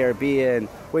Pirates of the Caribbean,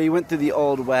 where you went through the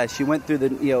Old West. You went through the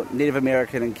Native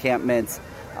American encampments.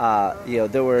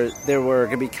 There were going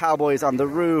to be cowboys on the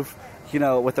roof,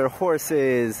 with their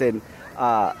horses, and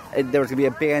there was going to be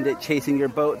a bandit chasing your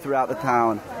boat throughout the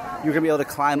town. You were going to be able to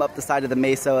climb up the side of the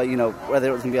mesa, whether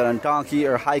it was going to be on a donkey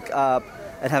or hike up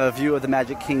and have a view of the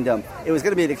Magic Kingdom. It was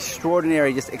going to be an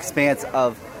extraordinary just expanse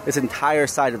of this entire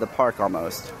side of the park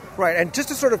almost. Right, and just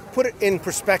to sort of put it in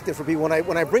perspective for people,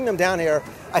 when I bring them down here,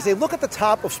 I say look at the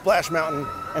top of Splash Mountain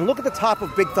and look at the top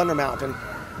of Big Thunder Mountain.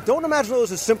 Don't imagine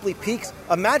those as simply peaks.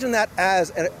 Imagine that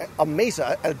as a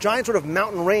mesa, a giant sort of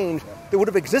mountain range that would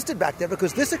have existed back there,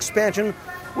 because this expansion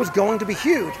was going to be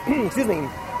huge. Excuse me.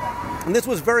 And this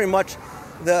was very much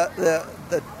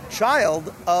the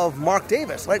child of Mark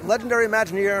Davis, right? Legendary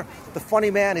Imagineer, the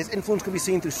funny man. His influence could be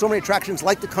seen through so many attractions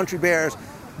like the Country Bears.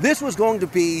 This was going to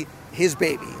be his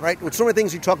baby, right? With so many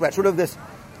things you talk about, sort of this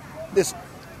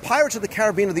Pirates of the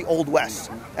Caribbean of the Old West.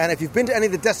 And if you've been to any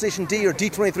of the Destination D or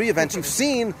D23 events, you've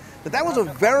seen that was a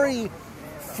very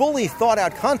fully thought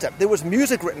out concept. There was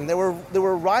music written, there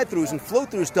were ride-throughs and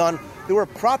flow-throughs done, there were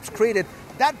props created.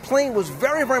 That plane was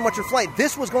very, very much in flight.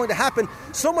 This was going to happen,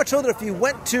 so much so that if you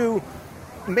went to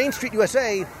Main Street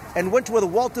USA and went to where the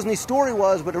Walt Disney Story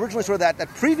was, but originally sort of that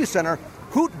preview center,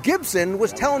 Hoot Gibson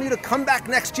was telling you to come back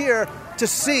next year to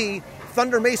see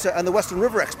Thunder Mesa and the Western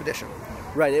River Expedition.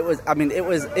 Right. It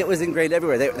was ingrained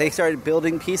everywhere. They started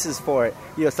building pieces for it.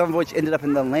 Some of which ended up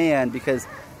in the land because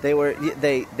they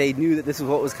knew that this was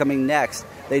what was coming next.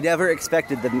 They never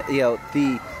expected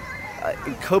the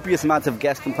copious amounts of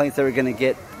guest complaints they were going to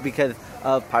get because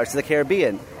of Pirates of the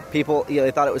Caribbean. People,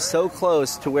 they thought it was so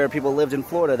close to where people lived in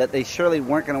Florida that they surely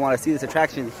weren't going to want to see this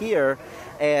attraction here.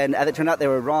 And as it turned out, they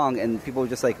were wrong. And people were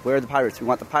just like, "Where are the pirates? We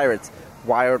want the pirates.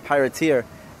 Why are pirates here?"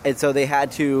 And so they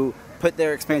had to put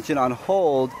their expansion on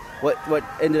hold, what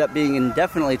ended up being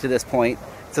indefinitely to this point,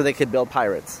 so they could build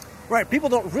Pirates. Right. People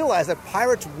don't realize that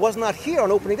Pirates was not here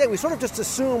on opening day. We sort of just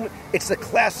assume it's the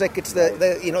classic, it's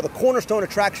the cornerstone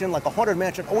attraction, like a Haunted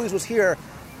Mansion always was here.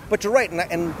 But you're right,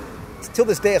 and till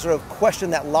this day I sort of question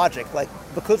that logic. Like,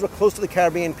 because we're close to the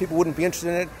Caribbean, people wouldn't be interested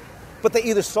in it. But they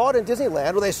either saw it in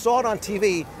Disneyland or they saw it on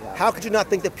TV. Yeah. How could you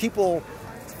not think that people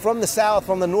from the South,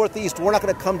 from the Northeast, were not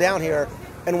going to come down here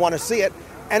and want to see it?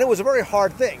 And it was a very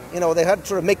hard thing. They had to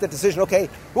sort of make that decision. Okay,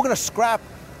 we're going to scrap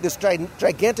this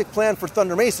gigantic plan for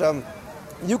Thunder Mesa.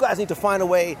 You guys need to find a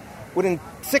way within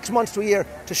 6 months to a year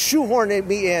to shoehorn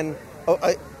me in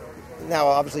a now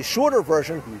obviously shorter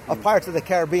version of Pirates of the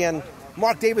Caribbean.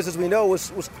 Mark Davis, as we know,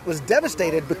 was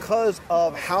devastated because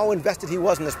of how invested he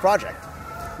was in this project.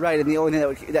 Right, and the only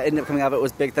thing that ended up coming out of it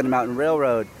was Big Thunder Mountain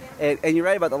Railroad. And you're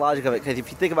right about the logic of it, because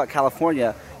if you think about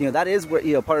California, that is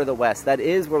where, part of the West. That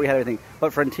is where we had everything.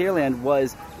 But Frontierland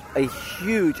was a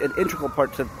huge and integral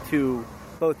part to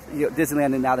both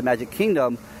Disneyland and now the Magic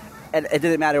Kingdom, and it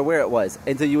didn't matter where it was.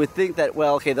 And so you would think that,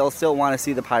 well, okay, they'll still want to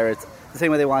see the Pirates the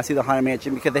same way they want to see the Haunted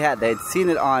Mansion, because they had seen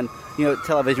it on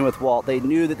television with Walt. They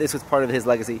knew that this was part of his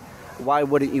legacy. Why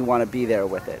wouldn't you want to be there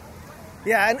with it?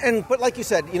 Yeah, but like you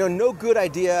said, no good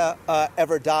idea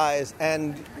ever dies,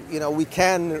 and we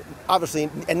can obviously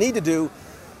and need to do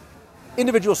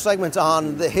individual segments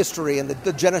on the history and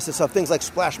the genesis of things like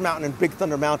Splash Mountain and Big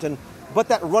Thunder Mountain, but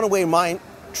that runaway mine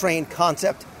train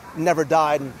concept never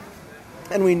died,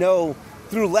 and we know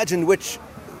through legend, which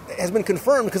has been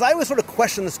confirmed, because I always sort of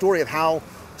question the story of how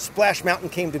Splash Mountain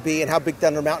came to be and how Big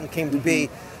Thunder Mountain came to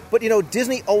be, but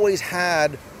Disney always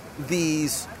had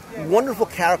these wonderful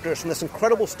characters from this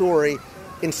incredible story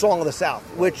in Song of the South,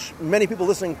 which many people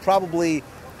listening probably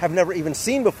have never even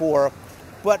seen before.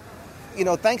 But,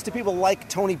 thanks to people like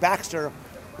Tony Baxter,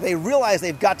 they realize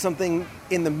they've got something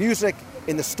in the music,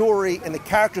 in the story, in the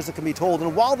characters that can be told.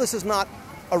 And while this is not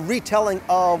a retelling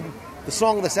of the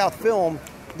Song of the South film,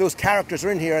 those characters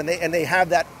are in here, and they have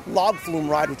that log flume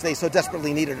ride, which they so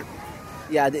desperately needed.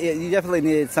 Yeah, you definitely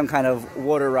needed some kind of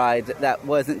water ride that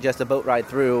wasn't just a boat ride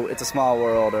through It's a Small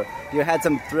World, or you had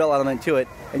some thrill element to it,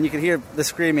 and you could hear the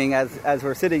screaming as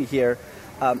we're sitting here.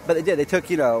 But they did. They took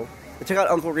out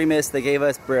Uncle Remus. They gave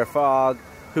us Brer Frog,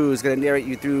 who's going to narrate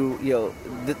you through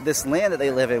this land that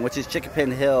they live in, which is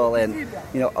Chickapin Hill, and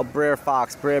a Brer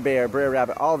Fox, Brer Bear, Brer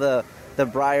Rabbit, all the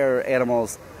Briar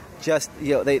animals. Just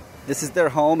this is their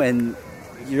home, and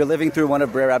you're living through one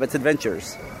of Brer Rabbit's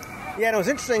adventures. Yeah, and it was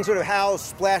interesting sort of how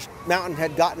Splash Mountain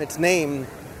had gotten its name,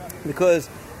 because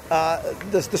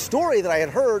the story that I had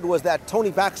heard was that Tony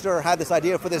Baxter had this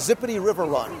idea for the Zippity River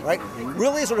Run, right?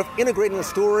 Really sort of integrating the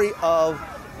story of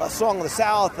a Song of the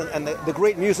South and the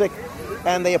great music.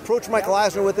 And they approached Michael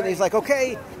Eisner with it, and he's like,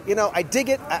 okay, I dig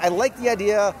it, I like the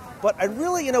idea, but I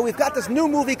really, we've got this new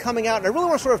movie coming out, and I really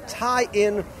want to sort of tie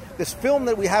in this film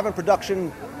that we have in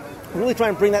production, and really try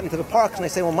and bring that into the parks. And I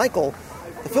say, well, Michael,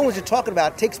 the film that you're talking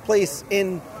about takes place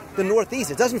in the Northeast.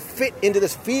 It doesn't fit into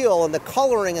this feel and the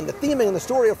coloring and the theming and the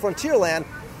story of Frontierland.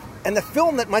 And the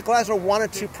film that Michael Eisner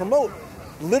wanted to promote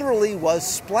literally was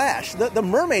Splash, the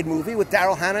mermaid movie with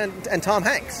Daryl Hannah and Tom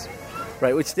Hanks.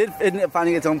 Right, which did end up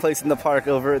finding its own place in the park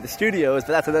over at the studios,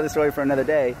 but that's another story for another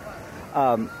day.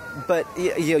 But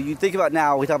you think about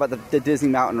now, we talk about the Disney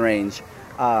Mountain Range.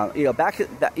 Back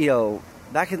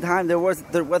in time, there was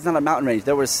not a mountain range.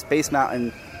 There was Space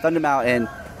Mountain, Thunder Mountain,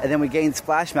 and then we gained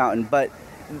Splash Mountain. But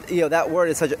that word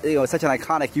is such an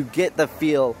iconic. You get the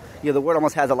feel. The word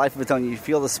almost has a life of its own. You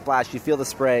feel the splash. You feel the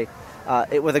spray.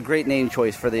 It was a great name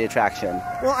choice for the attraction.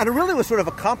 Well, and it really was sort of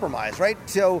a compromise, right?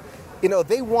 So,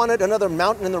 they wanted another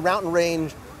mountain in the mountain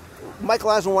range. Michael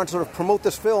Eisner wanted to sort of promote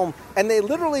this film, and they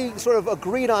literally sort of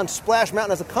agreed on Splash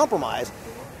Mountain as a compromise.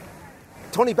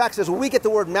 Tony Back says, well, we get the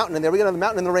word mountain in there. We get another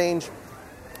mountain in the range.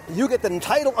 You get the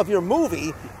title of your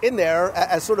movie in there,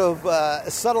 as sort of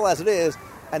as subtle as it is,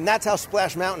 and that's how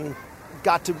Splash Mountain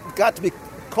got to be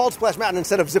called Splash Mountain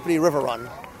instead of Zippity River Run.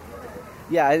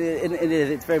 Yeah,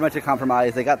 it's very much a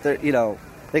compromise. They got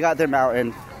their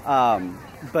mountain,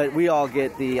 but we all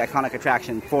get the iconic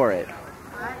attraction for it.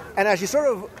 And as you sort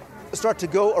of start to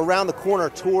go around the corner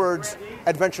towards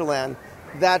Adventureland,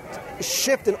 that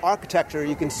shift in architecture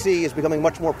you can see is becoming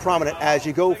much more prominent as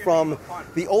you go from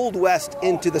the Old West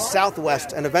into the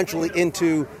Southwest and eventually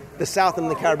into the South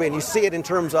and the Caribbean. You see it in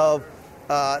terms of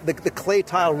the clay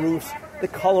tile roofs, the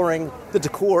coloring, the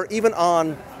decor. Even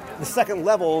on the second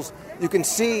levels, you can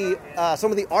see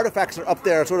some of the artifacts that are up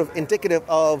there sort of indicative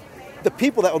of the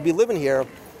people that would be living here.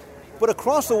 But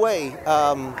across the way,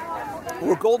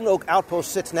 where Golden Oak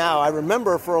Outpost sits now, I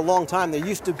remember for a long time there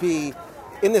used to be,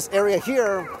 in this area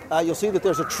here, you'll see that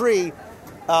there's a tree,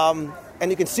 and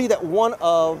you can see that one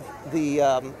of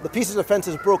the pieces of fence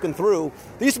is broken through.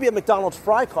 There used to be a McDonald's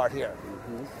fry cart here.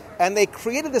 Mm-hmm. And they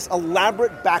created this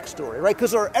elaborate backstory, right?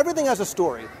 Because everything has a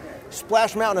story.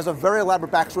 Splash Mountain has a very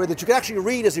elaborate backstory that you can actually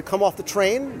read as you come off the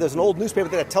train. There's an old newspaper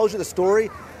that tells you the story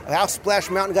of how Splash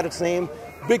Mountain got its name.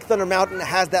 Big Thunder Mountain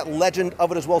has that legend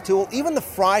of it as well, too. Even the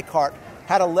fry cart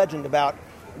had a legend about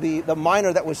the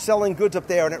miner that was selling goods up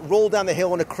there, and it rolled down the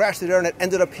hill, and it crashed through there, and it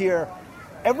ended up here.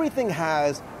 Everything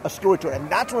has a story to it, and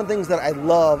that's one of the things that I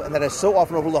love and that is so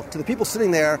often overlooked. To the people sitting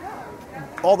there,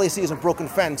 all they see is a broken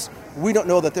fence. We don't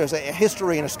know that there's a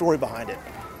history and a story behind it.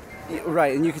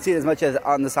 Right, and you can see it as much as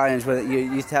on the signage when you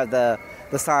used to have the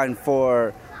sign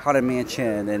for Haunted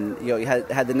Mansion, and you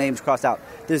had the names crossed out.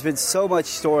 There's been so much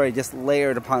story just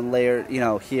layered upon layer,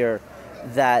 here,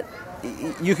 that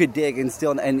you could dig and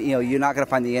still, and you're not going to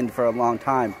find the end for a long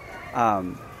time.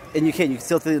 And you can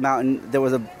still through the mountain. There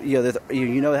was it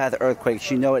has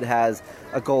earthquakes. It has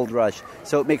a gold rush.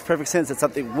 So it makes perfect sense that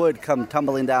something would come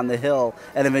tumbling down the hill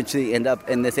and eventually end up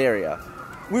in this area.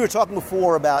 We were talking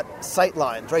before about sight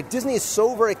lines, right? Disney is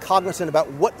so very cognizant about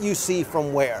what you see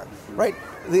from where, right?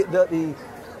 The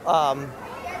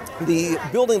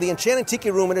building, the Enchanted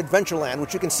Tiki Room in Adventureland,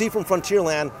 which you can see from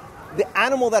Frontierland, the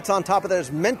animal that's on top of that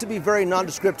is meant to be very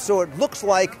nondescript, so it looks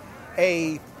like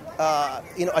a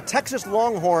Texas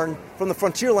Longhorn from the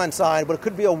Frontierland side, but it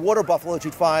could be a water buffalo that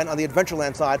you'd find on the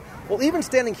Adventureland side. Well, even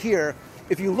standing here,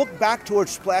 if you look back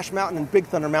towards Splash Mountain and Big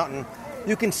Thunder Mountain,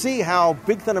 you can see how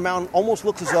Big Thunder Mountain almost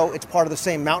looks as though it's part of the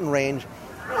same mountain range.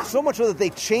 So much so that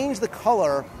they changed the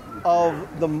color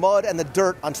of the mud and the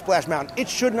dirt on Splash Mountain. It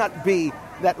should not be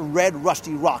that red,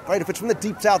 rusty rock, right? If it's from the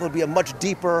deep south, it would be a much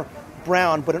deeper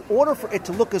brown. But in order for it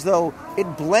to look as though it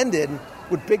blended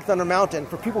with Big Thunder Mountain,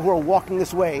 for people who are walking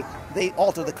this way, they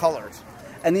alter the colors.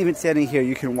 And even standing here,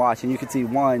 you can watch, and you can see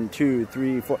 1, 2,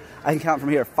 3, 4. I can count from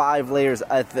here 5 layers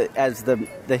as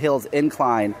the hills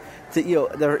incline. So,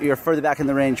 you're further back in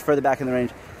the range,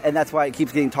 and that's why it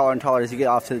keeps getting taller and taller as you get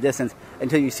off to the distance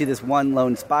until you see this one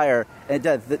lone spire. And it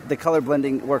does. The color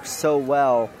blending works so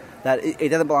well that it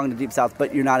doesn't belong to Deep South,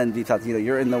 but you're not in the Deep South.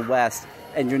 You're in the West,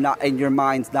 and your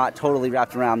mind's not totally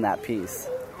wrapped around that piece.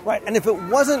 Right, and if it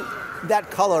wasn't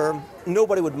that color,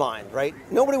 nobody would mind, right?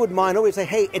 Nobody would mind. Nobody would say,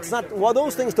 hey, it's not, well,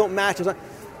 those things don't match.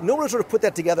 Nobody would sort of put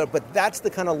that together, but that's the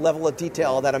kind of level of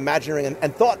detail, that imagineering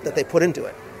and thought that they put into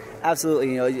it.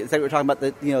 Absolutely. It's like we were talking about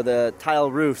the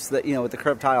tile roofs, with the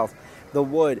curved tiles, the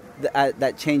wood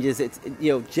that changes. It's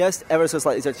just ever so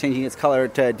slightly starts changing its color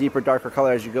to a deeper, darker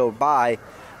color as you go by.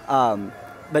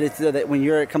 But it's that when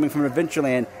you're coming from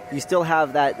Adventureland, you still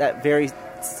have that very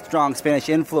strong Spanish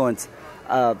influence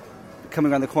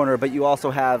coming around the corner, but you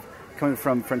also have, coming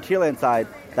from Frontierland side,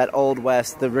 that Old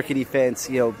West, the rickety fence,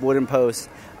 wooden posts,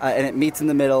 and it meets in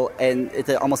the middle, and it's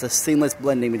almost a seamless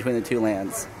blending between the two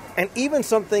lands. And even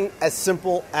something as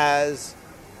simple as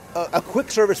a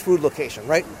quick service food location,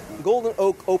 right? Golden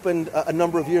Oak opened a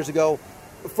number of years ago.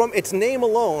 From its name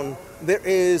alone, there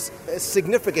is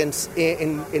significance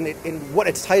in what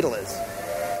its title is.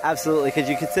 Absolutely, because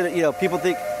you consider, people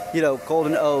think,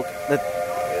 Golden Oak,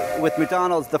 with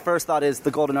McDonald's, the first thought is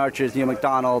the Golden Arches,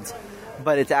 McDonald's,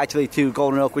 but it's actually to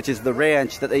Golden Oak, which is the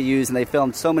ranch that they use, and they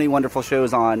filmed so many wonderful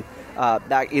shows on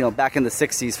back in the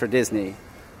 60s for Disney.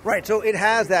 Right, so it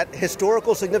has that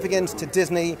historical significance to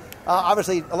Disney.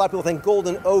 Obviously, a lot of people think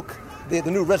Golden Oak, the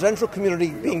new residential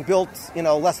community being built,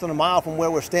 less than a mile from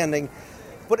where we're standing.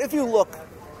 But if you look,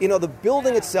 the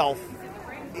building itself,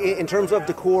 in terms of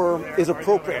decor, is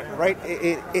appropriate, right?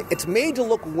 It's made to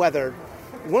look weathered.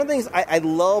 One of the things I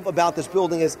love about this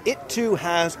building is it, too,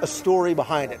 has a story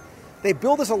behind it. They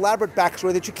build this elaborate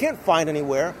backstory that you can't find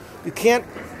anywhere. You can't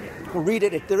read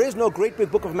it. There is no great big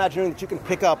book of Imagineering that you can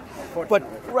pick up. But,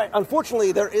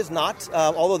 unfortunately, there is not.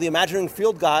 Although the Imagineering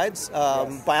field guides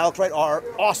by Alex Wright are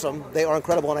awesome. They are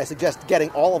incredible, and I suggest getting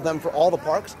all of them for all the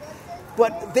parks.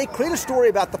 But they create a story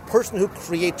about the person who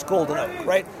creates Golden Oak,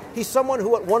 right? He's someone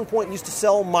who at one point used to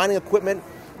sell mining equipment.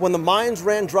 When the mines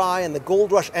ran dry and the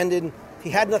gold rush ended, he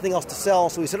had nothing else to sell.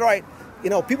 So he said, all right,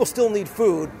 people still need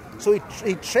food. So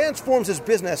he transforms his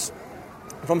business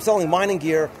from selling mining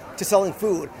gear to selling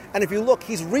food. And if you look,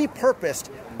 he's repurposed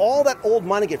all that old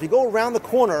mining gear. If you go around the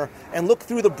corner and look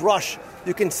through the brush,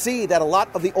 you can see that a lot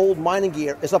of the old mining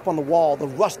gear is up on the wall. The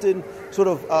rusted sort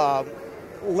of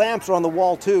lamps are on the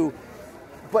wall, too.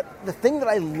 But the thing that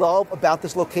I love about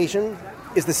this location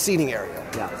is the seating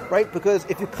area, right? Because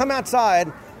if you come outside,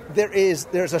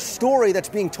 there's a story that's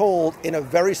being told in a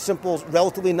very simple,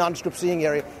 relatively nondescript seating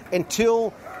area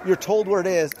until you're told where it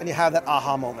is and you have that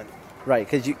aha moment. Right,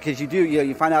 because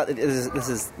you find out that this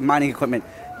is mining equipment.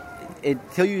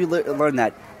 Until you learn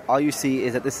that, all you see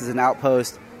is that this is an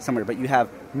outpost somewhere. But you have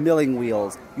milling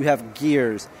wheels, you have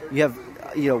gears, you have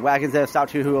wagons that have stopped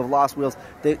here who have lost wheels.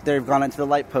 They've gone into the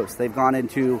light posts. They've gone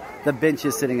into the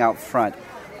benches sitting out front.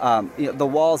 The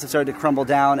walls have started to crumble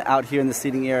down out here in the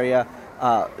seating area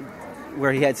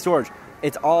where he had storage.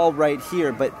 It's all right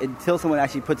here, but until someone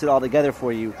actually puts it all together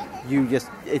for you,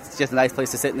 it's just a nice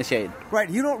place to sit in the shade. Right.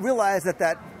 You don't realize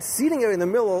that seating area in the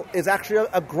middle is actually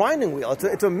a grinding wheel.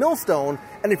 It's a millstone,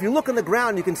 and if you look on the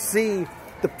ground, you can see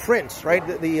the prints, right?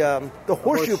 The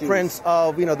horseshoe prints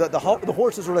of the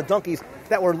horses or the donkeys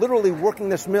that were literally working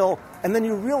this mill, and then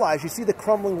you realize, you see the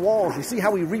crumbling walls, you see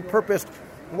how he repurposed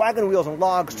wagon wheels and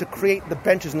logs to create the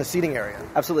benches in the seating area.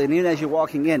 Absolutely, and even as you're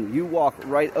walking in, you walk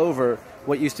right over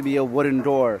what used to be a wooden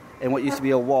door and what used to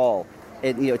be a wall.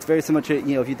 It's very similar to,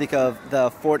 if you think of the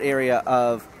fort area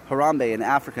of Harambe in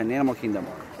Africa, in the Animal Kingdom.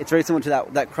 It's very similar to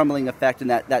that crumbling effect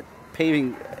and that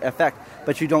paving effect,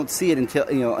 but you don't see it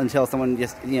until someone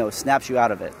just, snaps you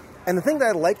out of it. And the thing that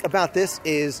I like about this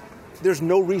is there's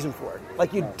no reason for it.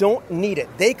 Like, you don't need it.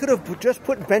 They could have just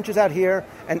put benches out here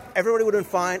and everybody would have been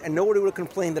fine and nobody would have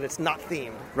complained that it's not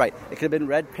themed. Right. It could have been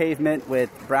red pavement with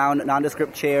brown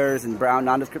nondescript chairs and brown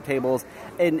nondescript tables,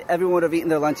 and everyone would have eaten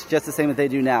their lunch just the same as they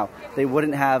do now. They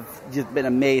wouldn't have just been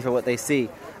amazed at what they see.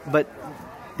 But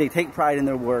they take pride in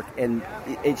their work, and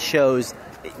it shows,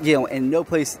 in no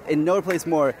place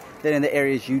more than in the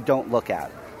areas you don't look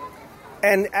at.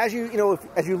 And as you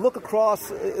look across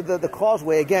the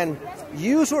causeway, again,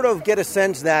 you sort of get a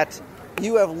sense that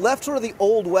you have left sort of the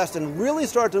Old West and really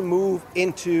start to move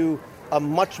into a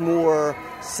much more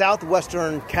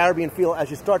southwestern Caribbean feel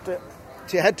as you start to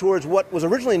head towards what was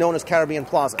originally known as Caribbean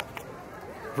Plaza.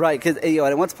 Right, because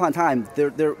at once upon a time,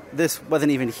 this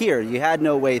wasn't even here. You had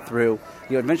no way through.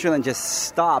 Adventureland just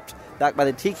stopped back by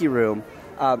the Tiki Room.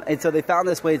 And so they found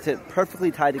this way to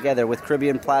perfectly tie together with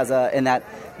Caribbean Plaza and that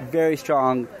very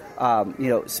strong,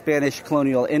 Spanish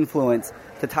colonial influence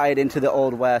to tie it into the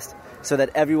Old West, so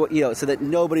that everyone, so that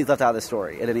nobody's left out of the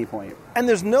story at any point. And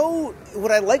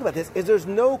what I like about this is there's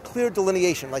no clear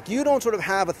delineation. Like, you don't sort of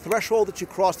have a threshold that you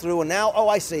cross through, and now,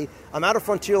 I see, I'm out of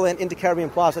Frontierland into Caribbean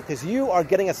Plaza, because you are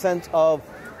getting a sense of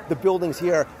the buildings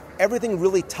here. Everything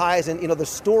really ties in. The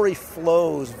story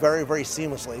flows very, very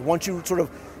seamlessly once you sort of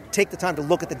take the time to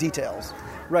look at the details.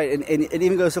 Right, and it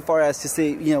even goes so far as to say,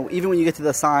 even when you get to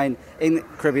the sign in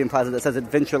Caribbean Plaza that says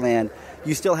Adventureland,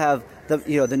 you still have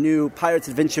the new Pirates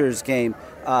Adventures game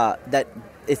that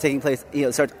is taking place,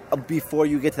 starts before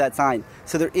you get to that sign.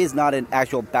 So there is not an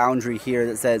actual boundary here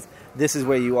that says this is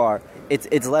where you are.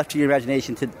 It's left to your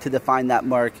imagination to define that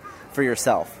mark for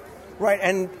yourself. Right,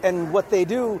 and what they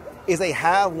do is they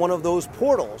have one of those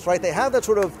portals, right? They have that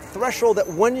sort of threshold that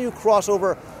when you cross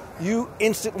over, you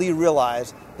instantly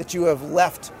realize that you have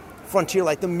left Frontier.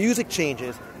 Like, the music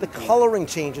changes, the coloring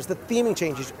changes, the theming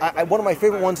changes. One of my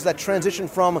favorite ones is that transition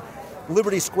from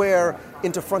Liberty Square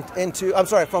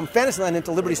from Fantasyland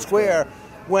into Liberty Square,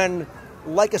 when,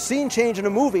 like a scene change in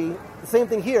a movie, the same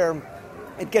thing here,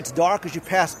 it gets dark as you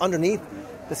pass underneath.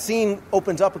 The scene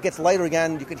opens up, it gets lighter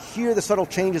again. You can hear the subtle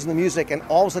changes in the music, and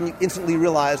all of a sudden you instantly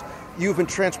realize you've been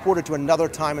transported to another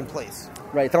time and place.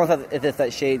 Right, it's almost as if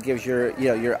that shade gives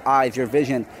your eyes, your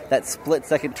vision, that split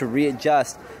second to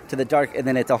readjust to the dark, and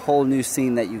then it's a whole new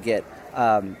scene that you get.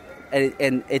 And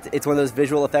it's one of those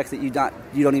visual effects that you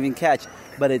don't even catch,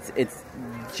 but it's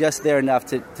just there enough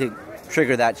to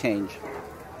trigger that change.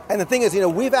 And the thing is,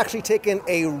 we've actually taken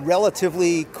a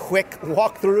relatively quick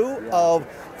walkthrough of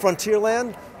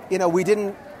Frontierland.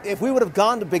 If we would have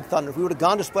gone to Big Thunder, if we would have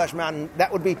gone to Splash Mountain,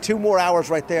 that would be 2 more hours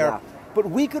right there. Yeah.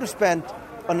 But we could have spent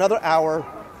another hour,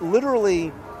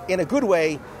 literally, in a good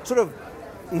way, sort of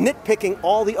nitpicking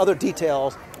all the other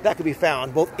details that could be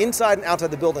found, both inside and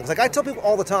outside the buildings. Like I tell people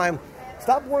all the time,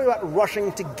 stop worrying about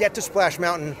rushing to get to Splash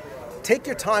Mountain. Take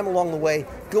your time along the way.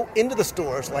 Go into the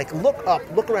stores. Look up,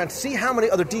 look around, see how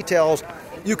many other details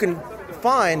you can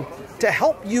find to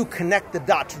help you connect the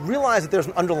dots. Realize that there's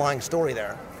an underlying story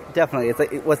there. Definitely. It's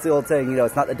like, what's the old saying?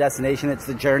 It's not the destination, it's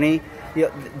the journey.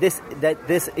 This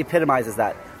epitomizes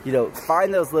that.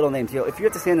 Find those little names. If you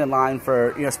have to stand in line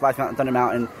for Splash Mountain, Thunder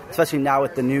Mountain, especially now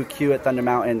with the new queue at Thunder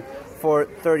Mountain for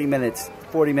 30 minutes,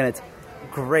 40 minutes,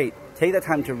 great. Take that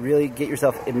time to really get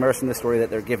yourself immersed in the story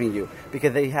that they're giving you,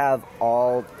 because they have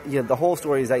all, the whole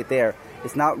story is right there.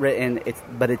 It's not written,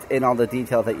 but it's in all the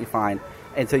details that you find.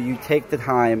 And so you take the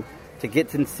time to get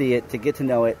to see it, to get to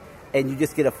know it, and you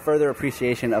just get a further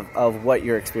appreciation of what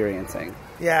you're experiencing.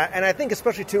 Yeah, and I think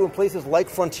especially, too, in places like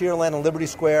Frontierland and Liberty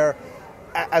Square,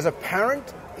 as a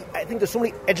parent, I think there's so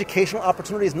many educational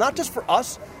opportunities, not just for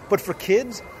us, but for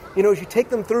kids. As you take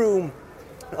them through,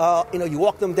 you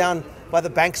walk them down by the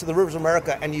banks of the rivers of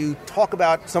America, and you talk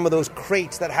about some of those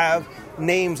crates that have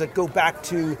names that go back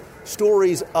to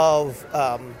stories of,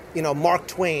 Mark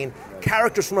Twain,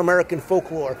 characters from American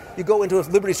folklore. You go into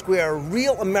Liberty Square,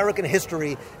 real American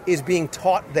history is being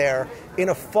taught there in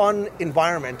a fun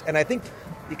environment. And I think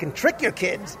you can trick your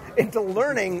kids into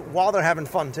learning while they're having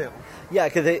fun, too. Yeah,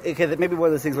 because it may be one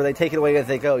of those things where they take it away as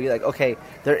they go. You're like, okay,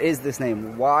 there is this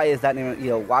name. Why is that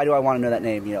name? Why do I want to know that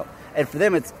name? And for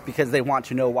them, it's because they want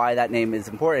to know why that name is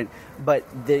important. But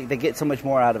they get so much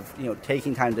more out of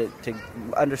taking time to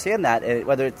understand that. And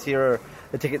whether it's here or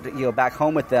the ticket back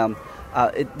home with them,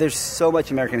 there's so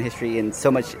much American history and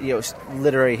so much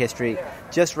literary history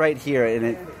just right here,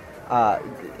 and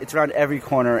it's around every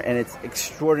corner, and it's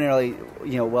extraordinarily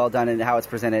well done in how it's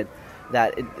presented.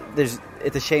 That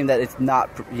it's a shame that it's not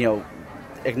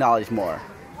acknowledged more.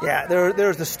 Yeah,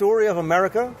 there's the story of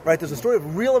America, right? There's the story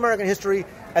of real American history,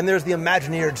 and there's the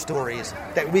Imagineered stories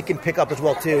that we can pick up as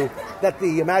well, too, that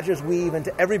the Imagineers weave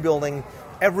into every building,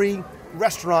 every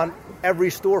restaurant, every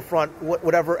storefront,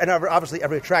 whatever, and obviously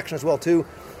every attraction as well, too.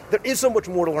 There is so much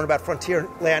more to learn about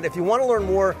Frontierland. If you want to learn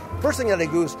more, first thing that I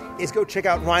do is go check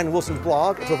out Ryan Wilson's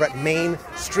blog. It's over at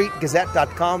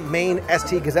mainstreetgazette.com,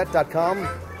 mainstgazette.com.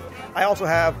 I also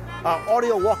have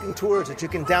audio walking tours that you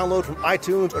can download from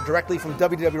iTunes or directly from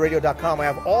WDWRadio.com. I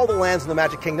have all the lands in the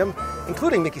Magic Kingdom,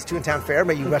 including Mickey's Toontown Fair.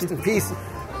 May you rest in peace.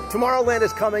 Tomorrowland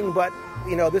is coming, but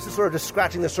this is sort of just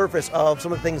scratching the surface of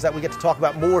some of the things that we get to talk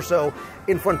about more so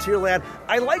in Frontierland.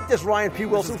 I like this, Ryan P.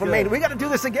 Wilson from Maine. We got to do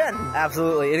this again.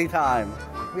 Absolutely, anytime.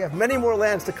 We have many more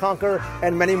lands to conquer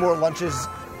and many more lunches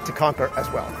to conquer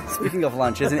as well. Speaking of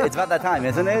lunch, it's about that time,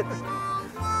 isn't it?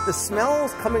 The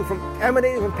smells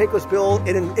emanating from Pecos Bill,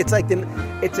 it's like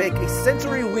a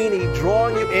sensory weenie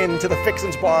drawing you into the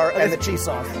Fixin's Bar and the cheese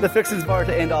sauce. The Fixin's Bar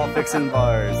to end all Fixin'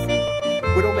 bars.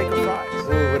 Widowmaker fries.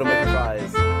 Ooh, Widowmaker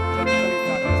fries.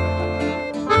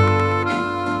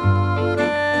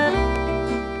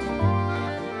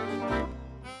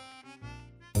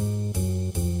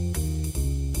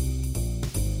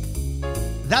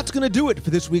 That's going to do it for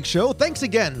this week's show. Thanks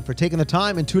again for taking the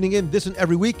time and tuning in this and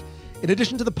every week. In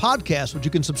addition to the podcast, which you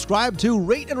can subscribe to,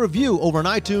 rate, and review over on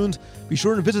iTunes, be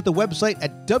sure to visit the website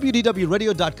at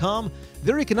WDWRadio.com.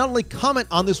 There you can not only comment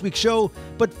on this week's show,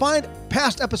 but find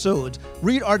past episodes,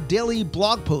 read our daily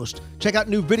blog post, check out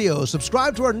new videos,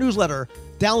 subscribe to our newsletter,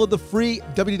 download the free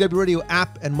WDW Radio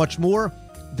app, and much more.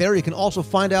 There you can also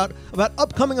find out about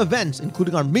upcoming events,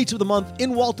 including our Meets of the Month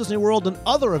in Walt Disney World and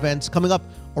other events coming up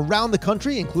around the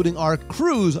country, including our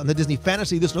cruise on the Disney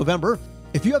Fantasy this November.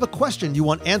 If you have a question you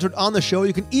want answered on the show,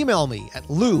 you can email me at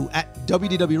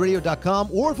lou@wdwradio.com,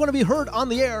 or if you want to be heard on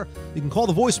the air, you can call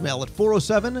the voicemail at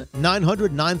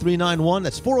 407-900-9391.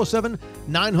 That's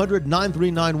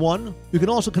 407-900-9391. You can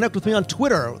also connect with me on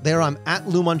Twitter. There I'm at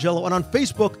Lou Mongello. And on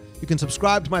Facebook, you can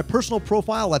subscribe to my personal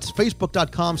profile. That's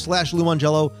facebook.com/Lou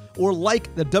Mongello, or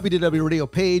like the WDW Radio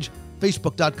page,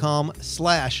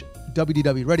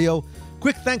 facebook.com/WDW Radio.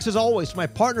 Quick thanks, as always, to my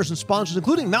partners and sponsors,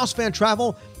 including Mouse Fan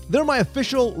Travel. They're my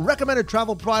official recommended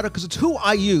travel provider because it's who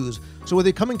I use. So whether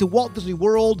you're coming to Walt Disney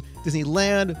World,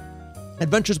 Disneyland,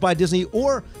 Adventures by Disney,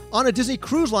 or on a Disney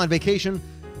Cruise Line vacation,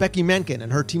 Becky Menken and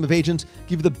her team of agents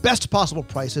give you the best possible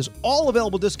prices, all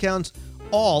available discounts,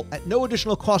 all at no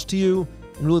additional cost to you.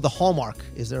 And really the hallmark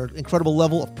is their incredible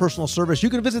level of personal service. You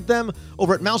can visit them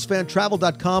over at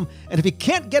mousefantravel.com. And if you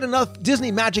can't get enough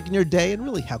Disney magic in your day, and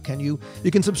really, how can you?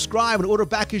 You can subscribe and order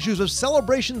back issues of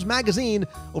Celebrations magazine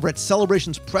over at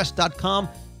celebrationspress.com.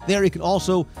 There you can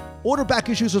also order back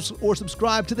issues or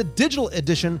subscribe to the digital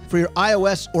edition for your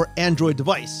iOS or Android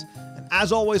device. And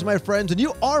as always, my friends, and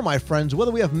you are my friends,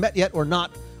 whether we have met yet or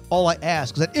not, all I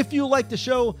ask is that if you like the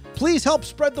show, please help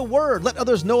spread the word. Let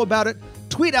others know about it.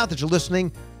 Tweet out that you're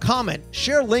listening. Comment.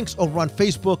 Share links over on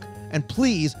Facebook. And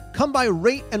please come by,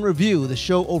 rate and review the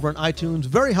show over on iTunes.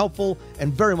 Very helpful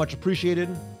and very much appreciated.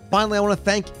 Finally, I want to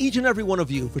thank each and every one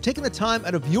of you for taking the time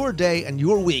out of your day and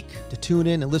your week to tune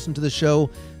in and listen to the show.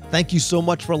 Thank you so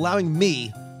much for allowing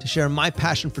me to share my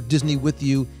passion for Disney with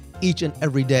you each and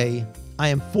every day. I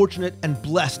am fortunate and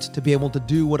blessed to be able to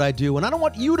do what I do, and I don't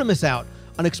want you to miss out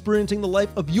on experiencing the life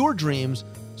of your dreams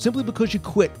simply because you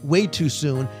quit way too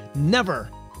soon. Never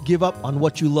give up on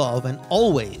what you love, and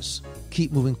always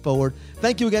keep moving forward.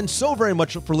 Thank you again so very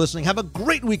much for listening. Have a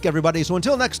great week, everybody. So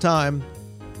until next time,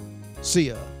 see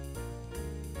ya.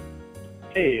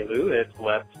 Hey, Lou, it's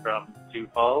Wes from Sioux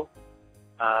Falls.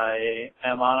 I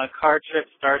am on a car trip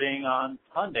starting on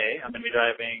Sunday. I'm going to be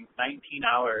driving 19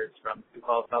 hours from Sioux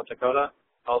Falls, South Dakota,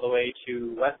 all the way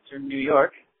to western New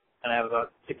York. And I have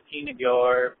about 16 of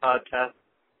your podcasts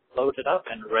loaded up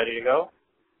and ready to go.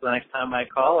 So the next time I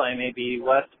call, I may be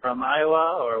west from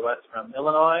Iowa or west from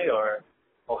Illinois or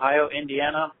Ohio,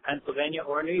 Indiana, Pennsylvania,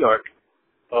 or New York.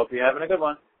 Hope you're having a good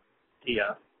one. See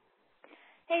ya.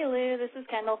 Hey, Lou, this is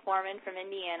Kendall Foreman from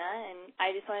Indiana, and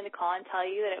I just wanted to call and tell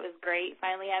you that it was great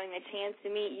finally having the chance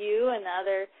to meet you and the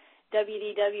other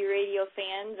WDW radio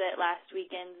fans at last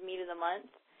weekend's Meet of the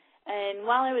Month. And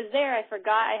while I was there, I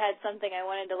forgot I had something I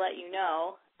wanted to let you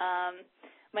know.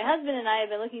 My husband and I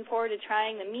have been looking forward to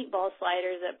trying the meatball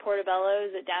sliders at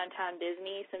Portobello's at Downtown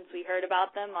Disney since we heard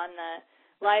about them on the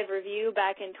live review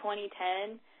back in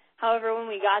 2010. However, when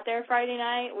we got there Friday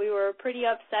night, we were pretty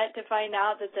upset to find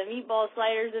out that the meatball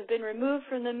sliders have been removed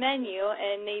from the menu,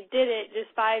 and they did it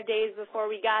just 5 days before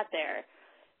we got there.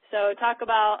 So talk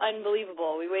about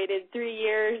unbelievable. We waited 3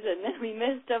 years, and then we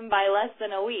missed them by less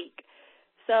than a week.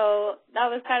 So that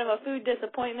was kind of a food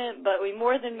disappointment, but we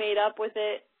more than made up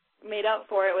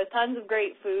for it with tons of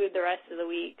great food the rest of the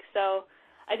week. So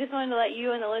I just wanted to let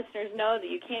you and the listeners know that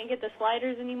you can't get the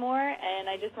sliders anymore, and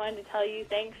I just wanted to tell you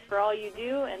thanks for all you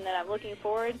do, and that I'm looking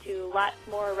forward to lots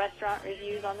more restaurant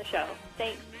reviews on the show.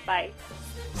 Thanks. Bye.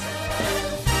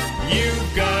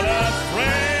 You've